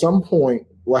 At some point,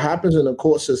 what happens in the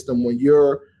court system when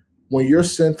you're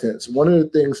sentenced, one of the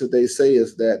things that they say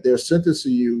is that they're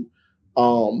sentencing you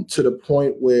to the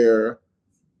point where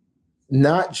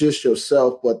not just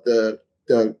yourself, but the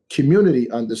community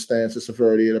understands the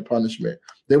severity of the punishment.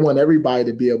 They want everybody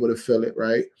to be able to feel it,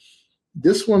 right?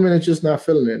 This woman is just not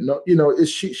feeling it. No,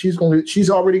 she's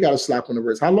already got a slap on the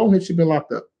wrist. How long has she been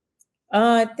locked up?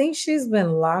 I think she's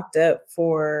been locked up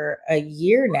for a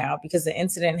year now because the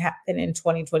incident happened in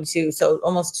 2022, so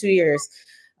almost 2 years.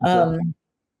 No,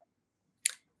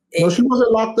 she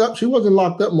wasn't locked up. She wasn't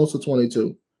locked up most of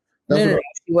 22. No,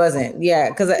 she wasn't.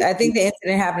 Yeah, because I think the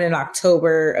incident happened in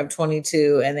October of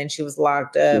 22, and then she was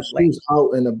locked up. She was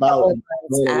out and about.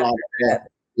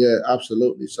 Yeah,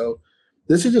 absolutely. So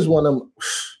this is just one of them.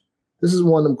 This is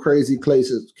one of them crazy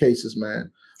cases,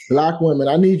 man. Black women,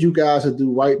 I need you guys to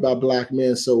do right by Black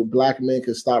men so Black men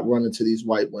can stop running to these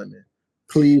white women.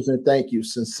 Please and thank you.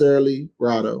 Sincerely,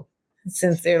 Rado.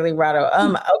 Sincerely, Rado.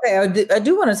 Okay, I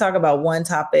do want to talk about one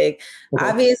topic. Okay.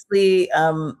 Obviously,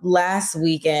 last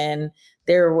weekend,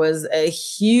 there was a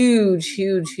huge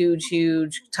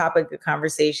topic of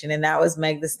conversation, and that was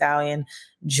Meg Thee Stallion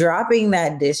dropping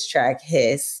that diss track,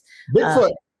 Hiss.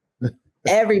 Bigfoot.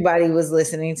 Everybody was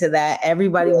listening to that.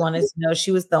 Everybody wanted to know.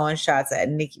 She was throwing shots at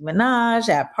Nicki Minaj,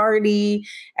 at Party,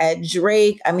 at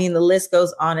Drake. I mean, the list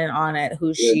goes on and on at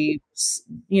who she,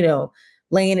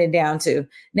 laying it down to.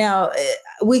 Now,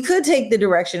 we could take the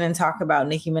direction and talk about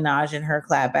Nicki Minaj and her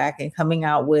clapback and coming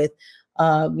out with,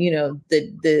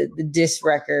 the diss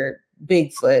record,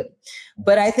 Bigfoot.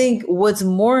 But I think what's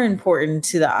more important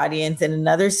to the audience and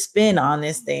another spin on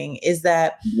this thing is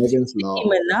that Nicki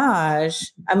Minaj,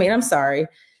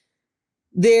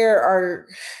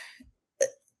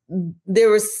 there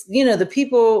was, the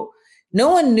people, no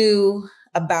one knew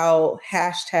about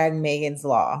hashtag Megan's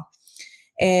Law.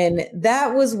 And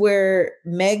that was where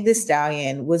Meg Thee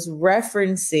Stallion was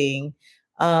referencing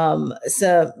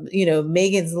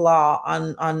Megan's Law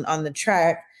on the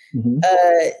track,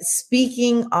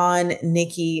 speaking on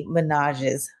Nicki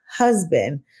Minaj's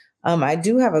husband. I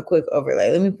do have a quick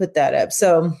overlay. Let me put that up.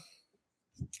 So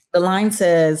the line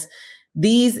says,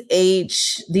 these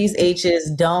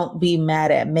H's don't be mad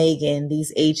at Megan.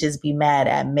 These H's be mad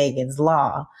at Megan's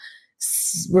Law.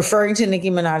 referring to Nicki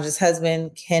Minaj's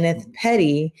husband, Kenneth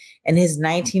Petty, and his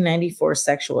 1994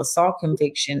 sexual assault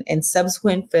conviction and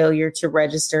subsequent failure to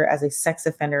register as a sex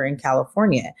offender in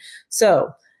California.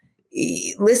 So,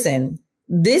 listen,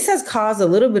 this has caused a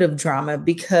little bit of drama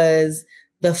because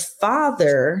the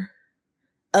father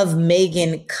of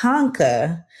Megan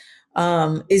Conca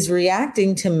is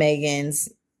reacting to Megan's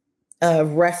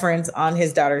reference on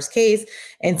his daughter's case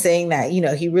and saying that, you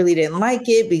know, he really didn't like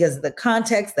it because of the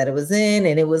context that it was in.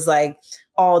 And it was like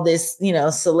all this, you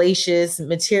know, salacious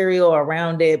material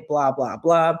around it, blah, blah,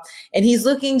 blah. And he's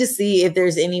looking to see if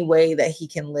there's any way that he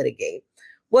can litigate.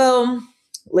 Well,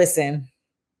 listen,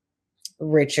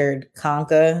 Richard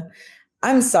Conca,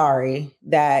 I'm sorry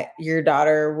that your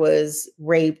daughter was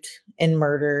raped and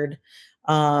murdered.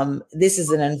 This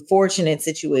is an unfortunate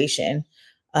situation.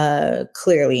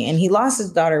 Clearly. And he lost his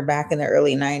daughter back in the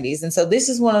early 90s. And so this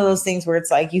is one of those things where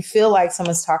it's like, you feel like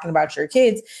someone's talking about your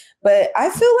kids, but I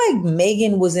feel like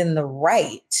Megan was in the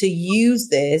right to use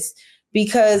this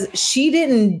because she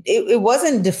didn't, it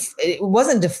wasn't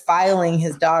defiling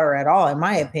his daughter at all, in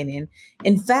my opinion.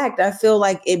 In fact, I feel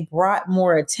like it brought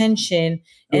more attention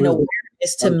and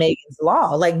awareness to Megan's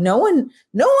law. Like no one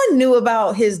knew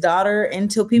about his daughter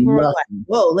until people were like,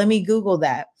 whoa, let me Google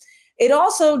that. It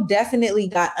also definitely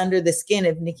got under the skin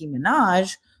of Nicki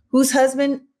Minaj, whose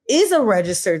husband is a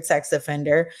registered sex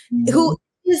offender, who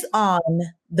is on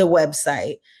the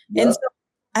website. Yep. And so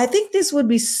I think this would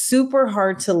be super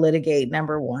hard to litigate,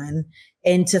 number one,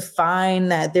 and to find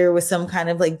that there was some kind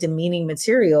of like demeaning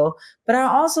material. But I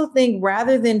also think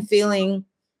rather than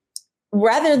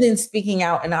speaking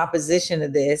out in opposition to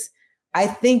this, I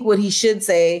think what he should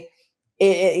say,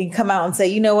 come out and say,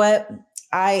 you know what,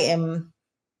 I am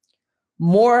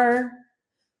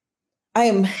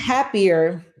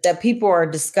happier that people are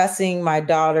discussing my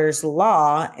daughter's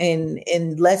law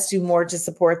and let's do more to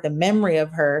support the memory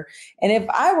of her. And if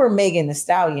I were Megan Thee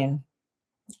Stallion,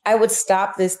 I would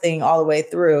stop this thing all the way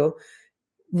through,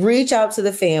 reach out to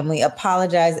the family,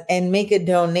 apologize, and make a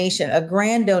donation, a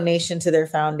grand donation to their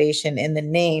foundation in the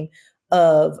name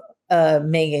of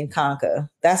Megan Conca.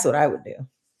 That's what I would do.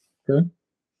 Okay.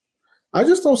 I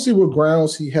just don't see what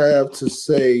grounds he have to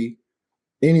say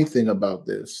anything about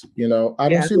this. You know, I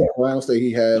don't see the grounds that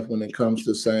he have when it comes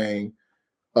to saying,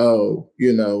 oh,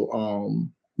 we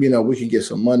can get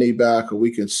some money back or we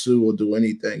can sue or do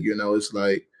anything. You know, it's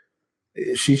like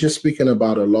she's just speaking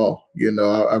about a law. You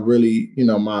know, I really,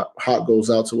 my heart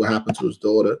goes out to what happened to his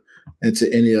daughter and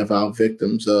to any of our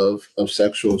victims of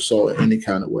sexual assault in any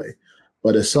kind of way.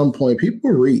 But at some point, people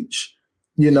reach.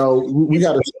 You know, we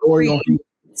got a story on.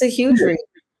 It's a huge reach.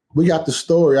 We got the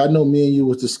story. I know me and you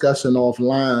was discussing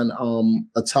offline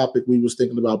a topic we was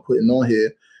thinking about putting on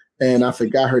here, and I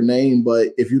forgot her name. But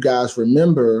if you guys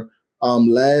remember,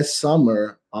 last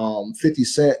summer, 50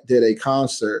 Cent did a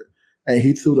concert, and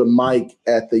he threw the mic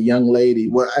at the young lady.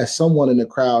 Well, at someone in the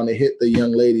crowd, and it hit the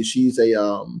young lady. She's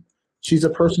a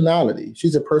personality.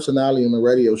 She's a personality on the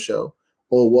radio show,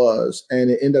 or was, and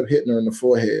it ended up hitting her in the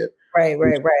forehead. Right.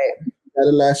 Had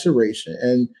a laceration,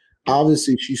 and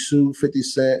obviously, she sued 50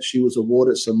 Cent. She was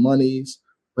awarded some monies,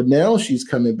 but now she's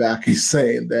coming back and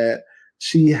saying that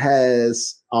she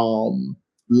has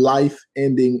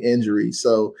life-ending injuries.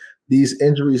 So these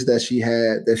injuries that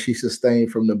she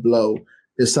sustained from the blow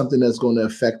is something that's going to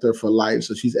affect her for life.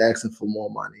 So she's asking for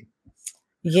more money.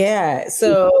 Yeah.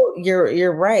 So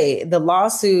you're right. The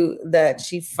lawsuit that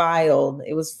she filed,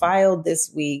 it was filed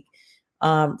this week.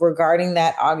 Regarding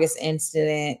that August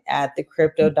incident at the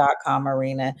crypto.com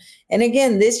arena. And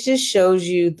again, this just shows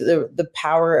you the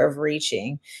power of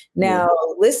reaching. Now,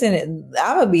 listen,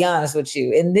 I'm going to be honest with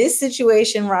you. In this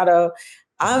situation, Rado,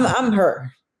 I'm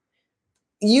her.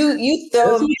 You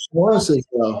throw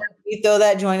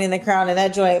that joint in the crowd and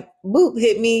that joint, boop,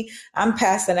 hit me. I'm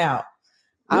passing out.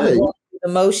 I'm going through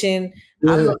the motion.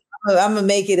 I'm going to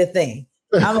make it a thing.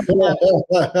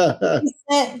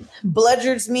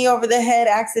 Bludgeons me over the head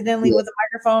accidentally with a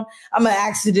microphone. I'm gonna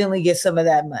accidentally get some of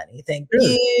that money. Thank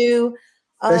you.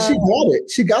 And she got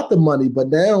it. She got the money, but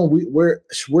now we're.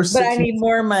 But I need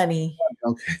more money.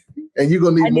 Okay, and you're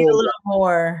gonna need more. A little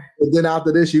more. But then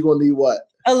after this, you're gonna need what?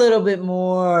 A little bit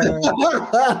more. I'm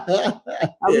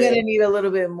gonna need a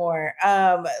little bit more.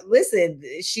 Listen,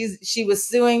 she was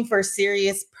suing for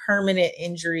serious permanent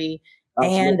injury.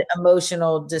 Absolutely. And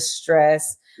emotional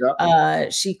distress.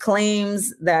 Yep. She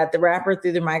claims that the rapper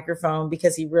threw the microphone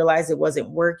because he realized it wasn't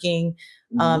working,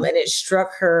 and it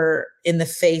struck her in the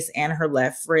face and her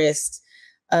left wrist.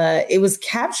 It was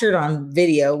captured on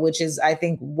video, which is, I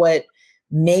think, what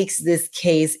makes this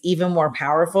case even more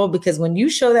powerful, because when you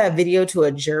show that video to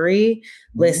a jury,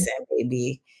 listen,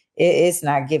 baby, It's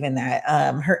not given that.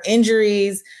 Her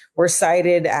injuries were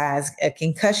cited as a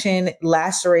concussion,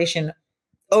 laceration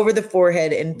over the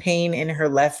forehead, and pain in her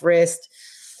left wrist.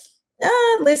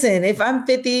 Listen, if I'm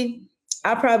 50,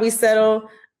 I'll probably settle,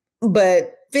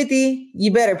 but 50,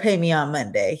 you better pay me on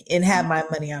Monday and have my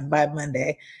money on by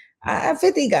Monday.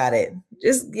 50 got it.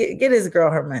 Just get this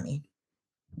girl her money.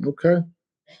 Okay.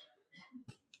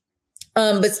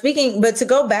 But to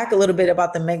go back a little bit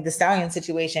about the Meg Thee Stallion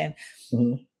situation,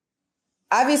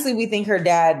 obviously we think her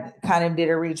dad kind of did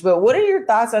a reach, but what are your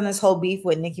thoughts on this whole beef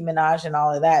with Nicki Minaj and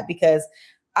all of that? Because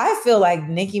I feel like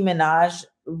Nicki Minaj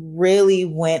really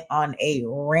went on a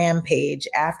rampage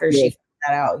after she found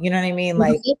that out. You know what I mean?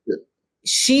 Like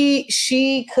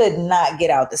she could not get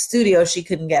out the studio. She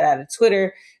couldn't get out of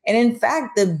Twitter. And in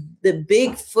fact, the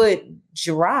Bigfoot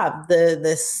drop,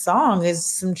 the song is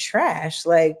some trash.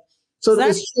 Like, so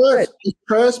it's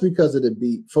trash because of the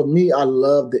beat. For me, I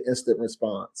love the instant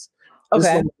response.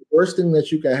 Okay. Like the worst thing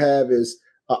that you can have is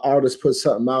an artist put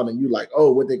something out and you like,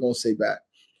 oh, what they gonna say back?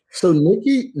 So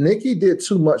Nicki did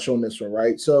too much on this one,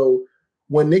 right? So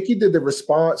when Nicki did the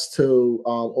response to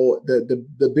or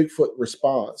the Bigfoot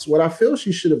response, what I feel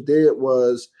she should have did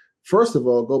was, first of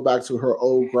all, go back to her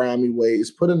old grimy ways,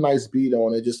 put a nice beat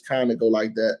on it, just kind of go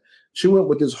like that. She went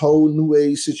with this whole new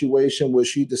age situation where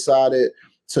she decided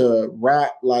to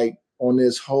rap like on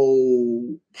this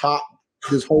whole pop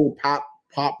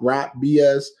rap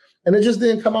BS, and it just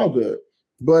didn't come out good.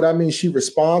 But I mean, she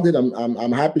responded.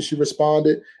 I'm happy she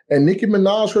responded. And Nicki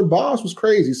Minaj, her boss was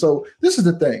crazy. So this is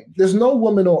the thing: there's no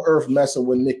woman on earth messing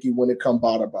with Nicki when it comes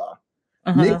bada bar.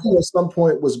 Nicki at some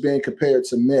point was being compared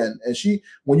to men, and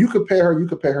when you compare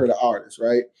her to artists,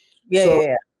 right?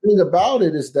 Yeah. The thing about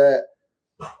it is that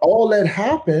all that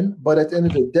happened, but at the end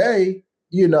of the day,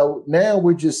 now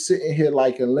we're just sitting here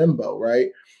like in limbo,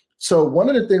 right? So one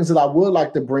of the things that I would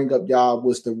like to bring up, y'all,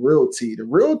 was the real tea. The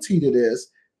real tea to this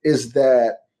is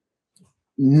that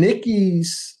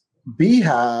Nicki's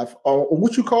beehive, or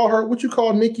what you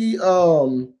call Nicki?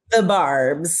 The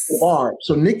Barbs.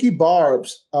 So Nicki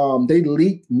Barbs, they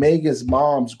leaked Megan's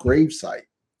mom's gravesite.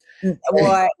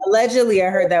 Well, allegedly,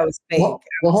 I heard that was fake. Well,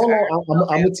 hold on,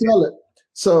 I'm gonna tell it.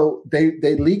 So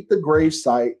they leaked the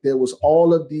gravesite. There was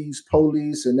all of these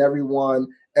police and everyone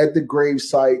at the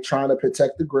gravesite trying to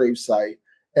protect the gravesite.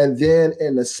 And then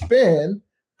in the spin,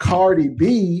 Cardi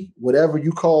B, whatever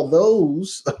you call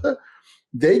those,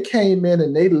 they came in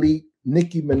and they leaked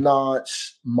Nicki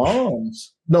Minaj's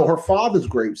her father's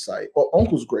gravesite or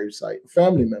uncle's gravesite, a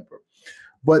family member.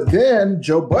 But then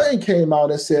Joe Budden came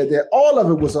out and said that all of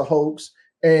it was a hoax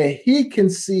and he can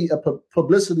see a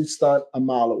publicity stunt a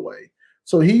mile away.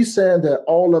 So he's saying that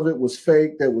all of it was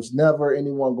fake. There was never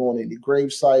anyone going to any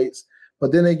grave sites.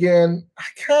 But then again, I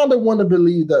kind of want to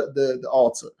believe the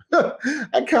altar.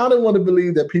 I kind of want to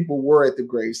believe that people were at the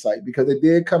grave site because they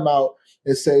did come out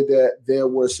and say that there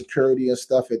were security and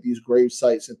stuff at these grave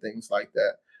sites and things like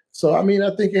that. So, I mean,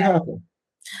 I think it happened.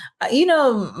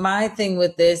 My thing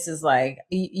with this is like,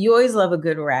 you always love a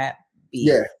good rap beat.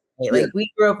 Yeah. Like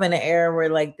we grew up in an era where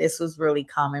like this was really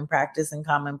common practice and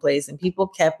commonplace and people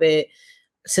kept it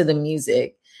to the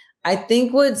music. I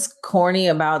think what's corny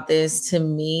about this to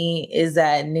me is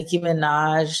that Nicki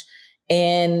Minaj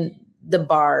and the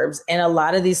Barbs and a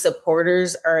lot of these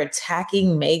supporters are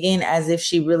attacking Megan as if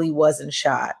she really wasn't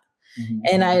shot.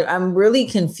 And I'm really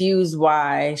confused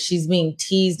why she's being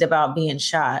teased about being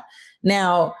shot.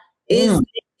 Now, is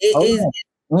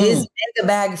Meg a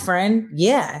bag friend?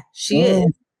 Yeah, she is.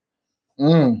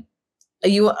 Are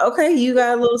you okay? You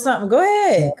got a little something. Go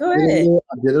ahead. I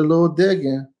did a little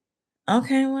digging.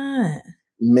 Okay, what?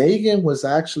 Megan was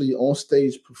actually on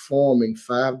stage performing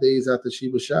 5 days after she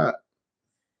was shot.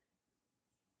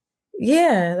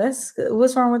 Yeah, that's good.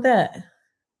 What's wrong with that?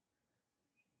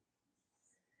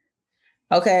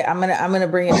 Okay, I'm gonna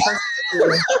bring it.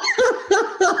 No.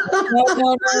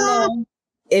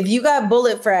 If you got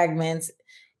bullet fragments,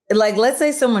 like let's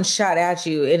say someone shot at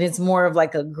you and it's more of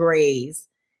like a graze.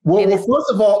 Well,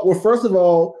 first of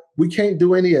all, we can't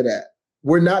do any of that.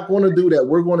 We're not going to do that.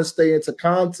 We're going to stay into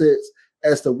context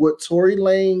as to what Tory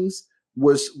Lanez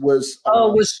was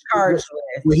charged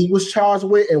with. What he was charged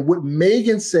with, and what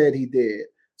Megan said he did.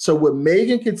 So what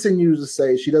Megan continues to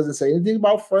say, she doesn't say anything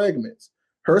about fragments.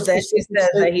 Her that she says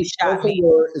that he shot me.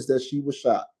 Is that she was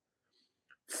shot.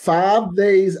 5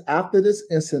 days after this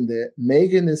incident,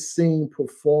 Megan is seen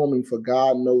performing for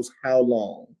God knows how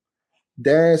long,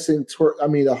 dancing,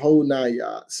 the whole 9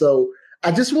 yards. So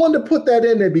I just wanted to put that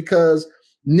in there because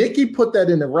Nicki put that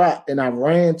in the rap, and I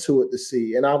ran to it to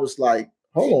see, and I was like,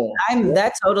 hold on,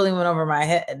 that totally went over my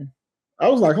head. I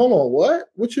was like, hold on, what?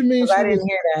 What you mean? I didn't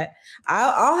hear that.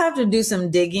 I'll have to do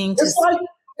some digging.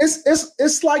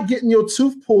 It's like getting your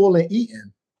tooth pulled and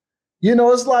eating. You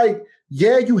know, it's like,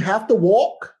 yeah, you have to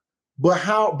walk,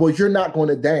 but you're not going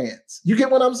to dance. You get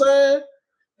what I'm saying?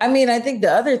 I mean, I think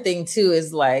the other thing too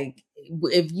is like,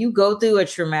 if you go through a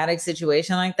traumatic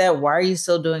situation like that, why are you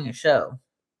still doing a show?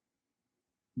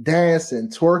 Dancing,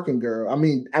 twerking, girl. I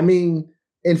mean,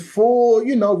 in full,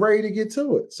 ready to get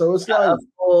to it. So it's like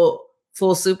full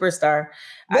superstar.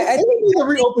 I think we need to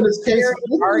reopen this case.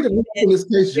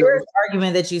 The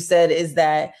argument that you said is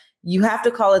that you have to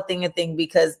call a thing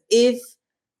because if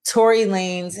Tory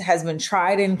Lanez has been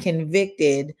tried and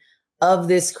convicted of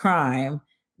this crime,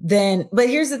 but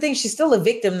here's the thing, she's still a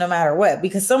victim no matter what,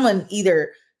 because someone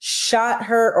either shot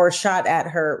her or shot at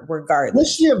her regardless.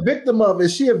 What's she a victim of?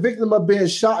 Is she a victim of being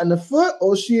shot in the foot,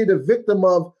 or is she the victim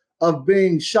of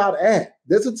being shot at?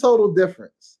 There's a total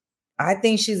difference. I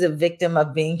think she's a victim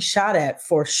of being shot at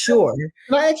for sure.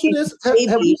 Can I ask you this? Have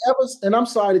we ever, and I'm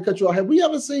sorry to cut you off, have we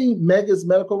ever seen Megan's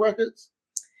medical records?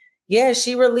 Yeah,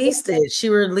 she released it. She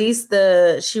released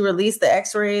the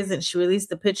x-rays and she released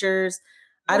the pictures.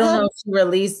 I don't know if she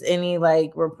released any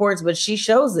like reports, but she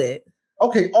shows it.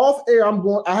 Okay, off air,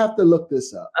 I have to look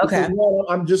this up. Okay.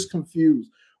 I'm just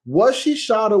confused. Was she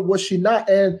shot or was she not?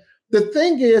 And the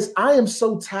thing is, I am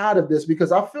so tired of this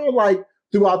because I feel like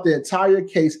throughout the entire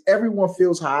case, everyone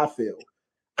feels how I feel.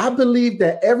 I believe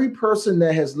that every person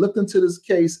that has looked into this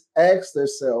case asked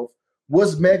themselves,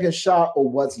 was Megan shot or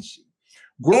wasn't she?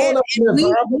 Growing up,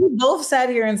 we both sat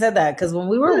here and said that because when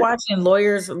we were watching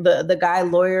Lawyers, the guy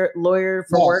lawyer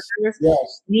for workers,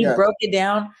 he broke it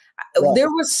down. There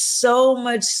was so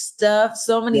much stuff,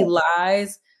 so many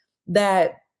lies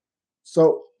that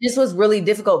this was really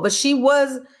difficult. But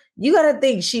you got to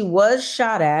think, she was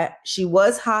shot at, she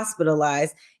was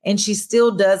hospitalized, and she still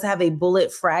does have a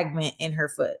bullet fragment in her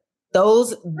foot.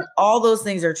 All those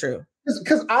things are true.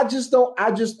 Because I just don't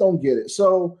get it.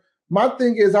 So my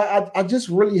thing is, I just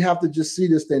really have to just see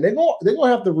this thing. They're gonna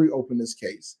have to reopen this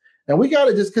case, and we got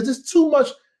to just because it's too much.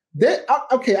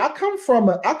 I come from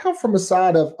a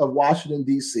side of Washington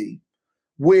D.C.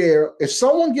 where if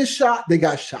someone gets shot, they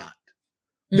got shot.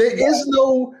 There is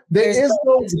no this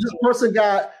person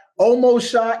got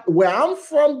almost shot. Where I'm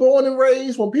from, born and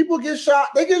raised, when people get shot,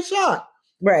 they get shot.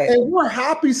 Right. And we're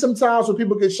happy sometimes when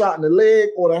people get shot in the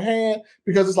leg or the hand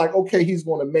because it's like, okay, he's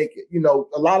going to make it.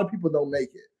 A lot of people don't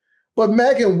make it. But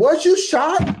Megan, was you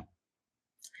shot?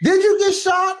 Did you get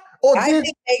shot? I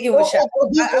think Megan was shot.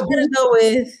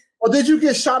 Or did you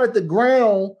get shot at the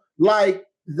ground like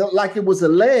it was a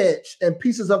ledge and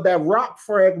pieces of that rock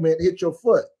fragment hit your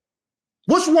foot?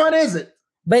 Which one is it?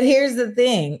 But here's the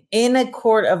thing. In a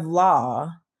court of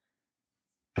law,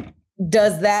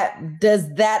 does that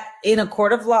in a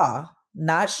court of law,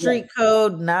 not street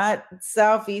code, not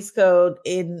Southeast code,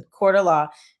 in court of law,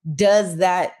 does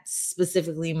that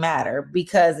specifically matter?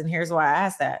 Because, and here's why I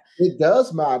asked that. It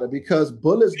does matter because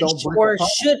bullets don't break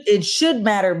apart. It should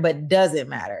matter, but does it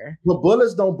matter? But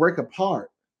bullets don't break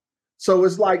apart. So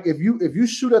it's like if you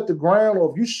shoot at the ground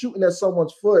or if you're shooting at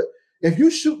someone's foot, if you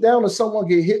shoot down and someone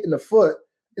get hit in the foot,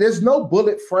 there's no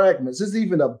bullet fragments. Is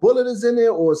even a bullet is in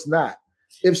there or it's not.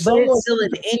 But it's still an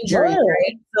injury,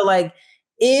 right? So like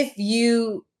if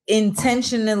you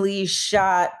intentionally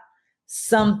shot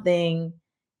something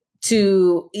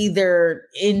to either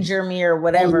injure me or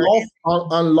whatever.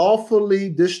 Unlawfully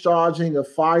discharging a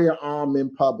firearm in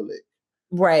public.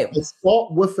 Right.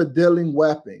 Assault with a dealing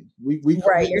weapon.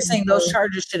 Right. You're saying those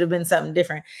charges should have been something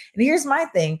different. And here's my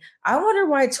thing. I wonder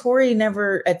why Tory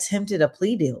never attempted a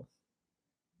plea deal.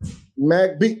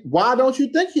 Why don't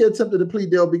you think he attempted a plea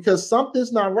deal? Because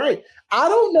something's not right. I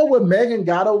don't know what Megan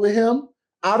got over him.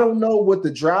 I don't know what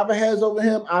the driver has over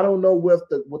him. I don't know what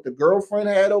the girlfriend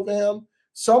had over him.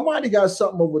 Somebody got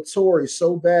something over Tory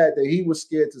so bad that he was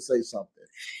scared to say something.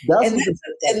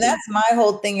 That's my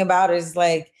whole thing about it is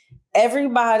like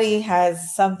everybody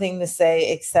has something to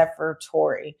say except for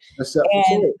Tory. Except for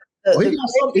Tory.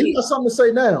 He got something to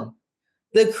say now.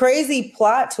 The crazy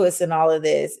plot twist in all of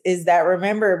this is that,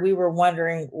 remember, we were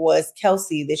wondering, was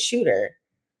Kelsey the shooter?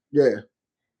 Yeah.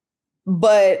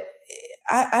 But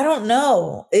I don't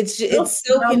know. It's so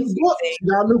confusing.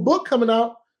 Got a new book coming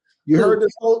out. You heard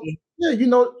this whole... Yeah,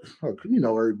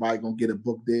 everybody gonna get a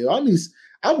book deal.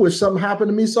 I wish something happened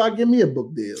to me so I give me a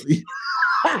book deal.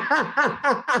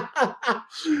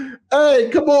 Hey,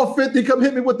 come on, 50, come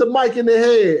hit me with the mic in the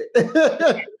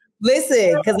head.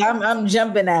 Listen, because I'm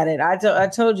jumping at it. I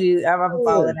told you I'm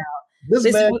falling out.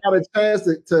 This man got a chance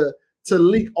to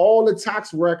leak all the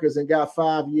tax records and got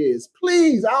 5 years.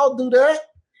 Please, I'll do that.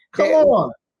 Come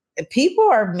on. people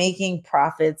are making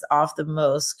profits off the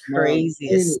most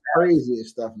craziest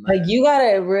stuff, man. Like you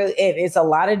gotta really, it's a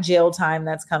lot of jail time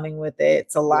that's coming with it.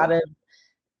 It's a lot of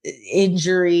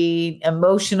injury,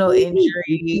 emotional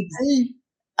injuries,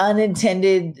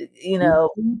 unintended,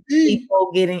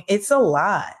 people getting, it's a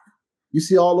lot. You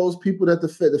see all those people that the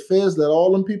feds let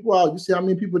all them people out. You see how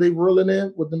many people they reeling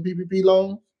in with them PPP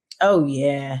loans? Oh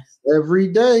yeah. Every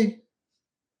day.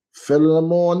 Filling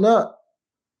them on up.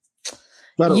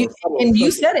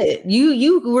 You said it.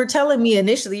 You were telling me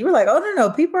initially, you were like, oh no,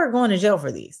 people are going to jail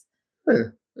for these. Yeah.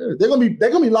 They're gonna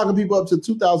be locking people up to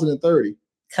 2030.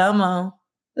 Come on.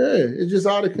 Yeah, it's just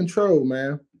out of control,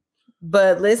 man.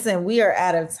 But listen, we are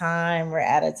out of time. We're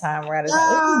out of time.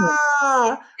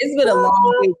 It's been a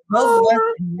long week. Most of us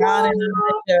are not in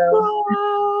the show.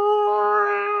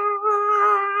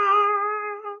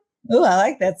 Oh, I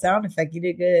like that sound effect. You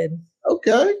did good.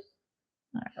 Okay.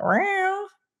 Wow.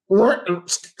 All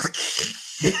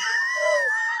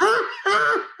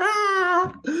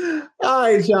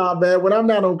right, y'all, man. When I'm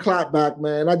not on clock back,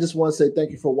 man, I just want to say thank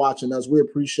you for watching us. We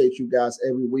appreciate you guys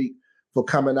every week for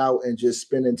coming out and just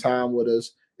spending time with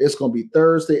us. It's going to be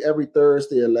every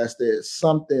Thursday, unless there's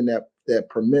something that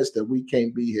permits that we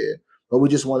can't be here. But we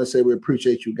just want to say we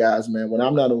appreciate you guys, man. When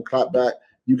I'm not on clock back,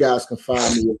 you guys can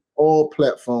find me on all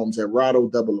platforms at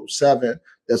Roddo007.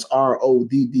 That's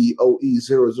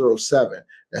RODDOE007.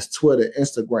 That's Twitter,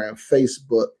 Instagram,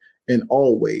 Facebook, and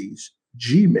always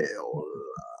Gmail.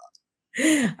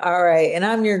 All right. And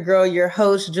I'm your girl, your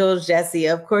host, Jules Jessie.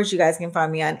 Of course, you guys can find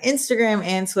me on Instagram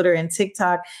and Twitter and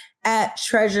TikTok at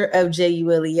Treasure of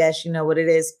JULES. You know what it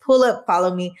is. Pull up,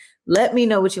 follow me. Let me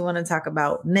know what you want to talk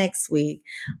about next week.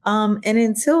 And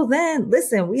until then,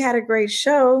 listen, we had a great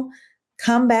show.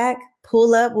 Come back,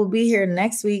 pull up. We'll be here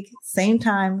next week. Same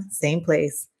time, same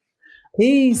place.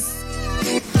 Peace.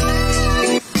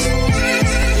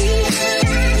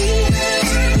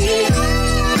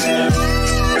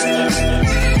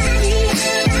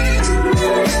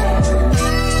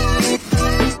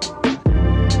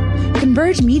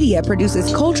 Converge Media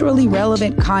produces culturally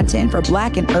relevant content for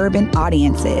Black and urban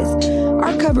audiences.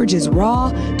 Our coverage is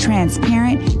raw,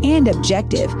 transparent, and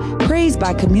objective, praised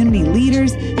by community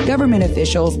leaders, government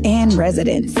officials, and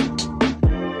residents.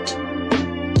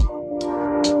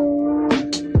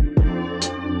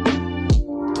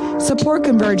 Support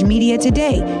Converge Media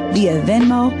today via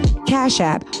Venmo, Cash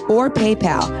App, or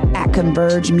PayPal at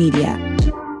Converge Media.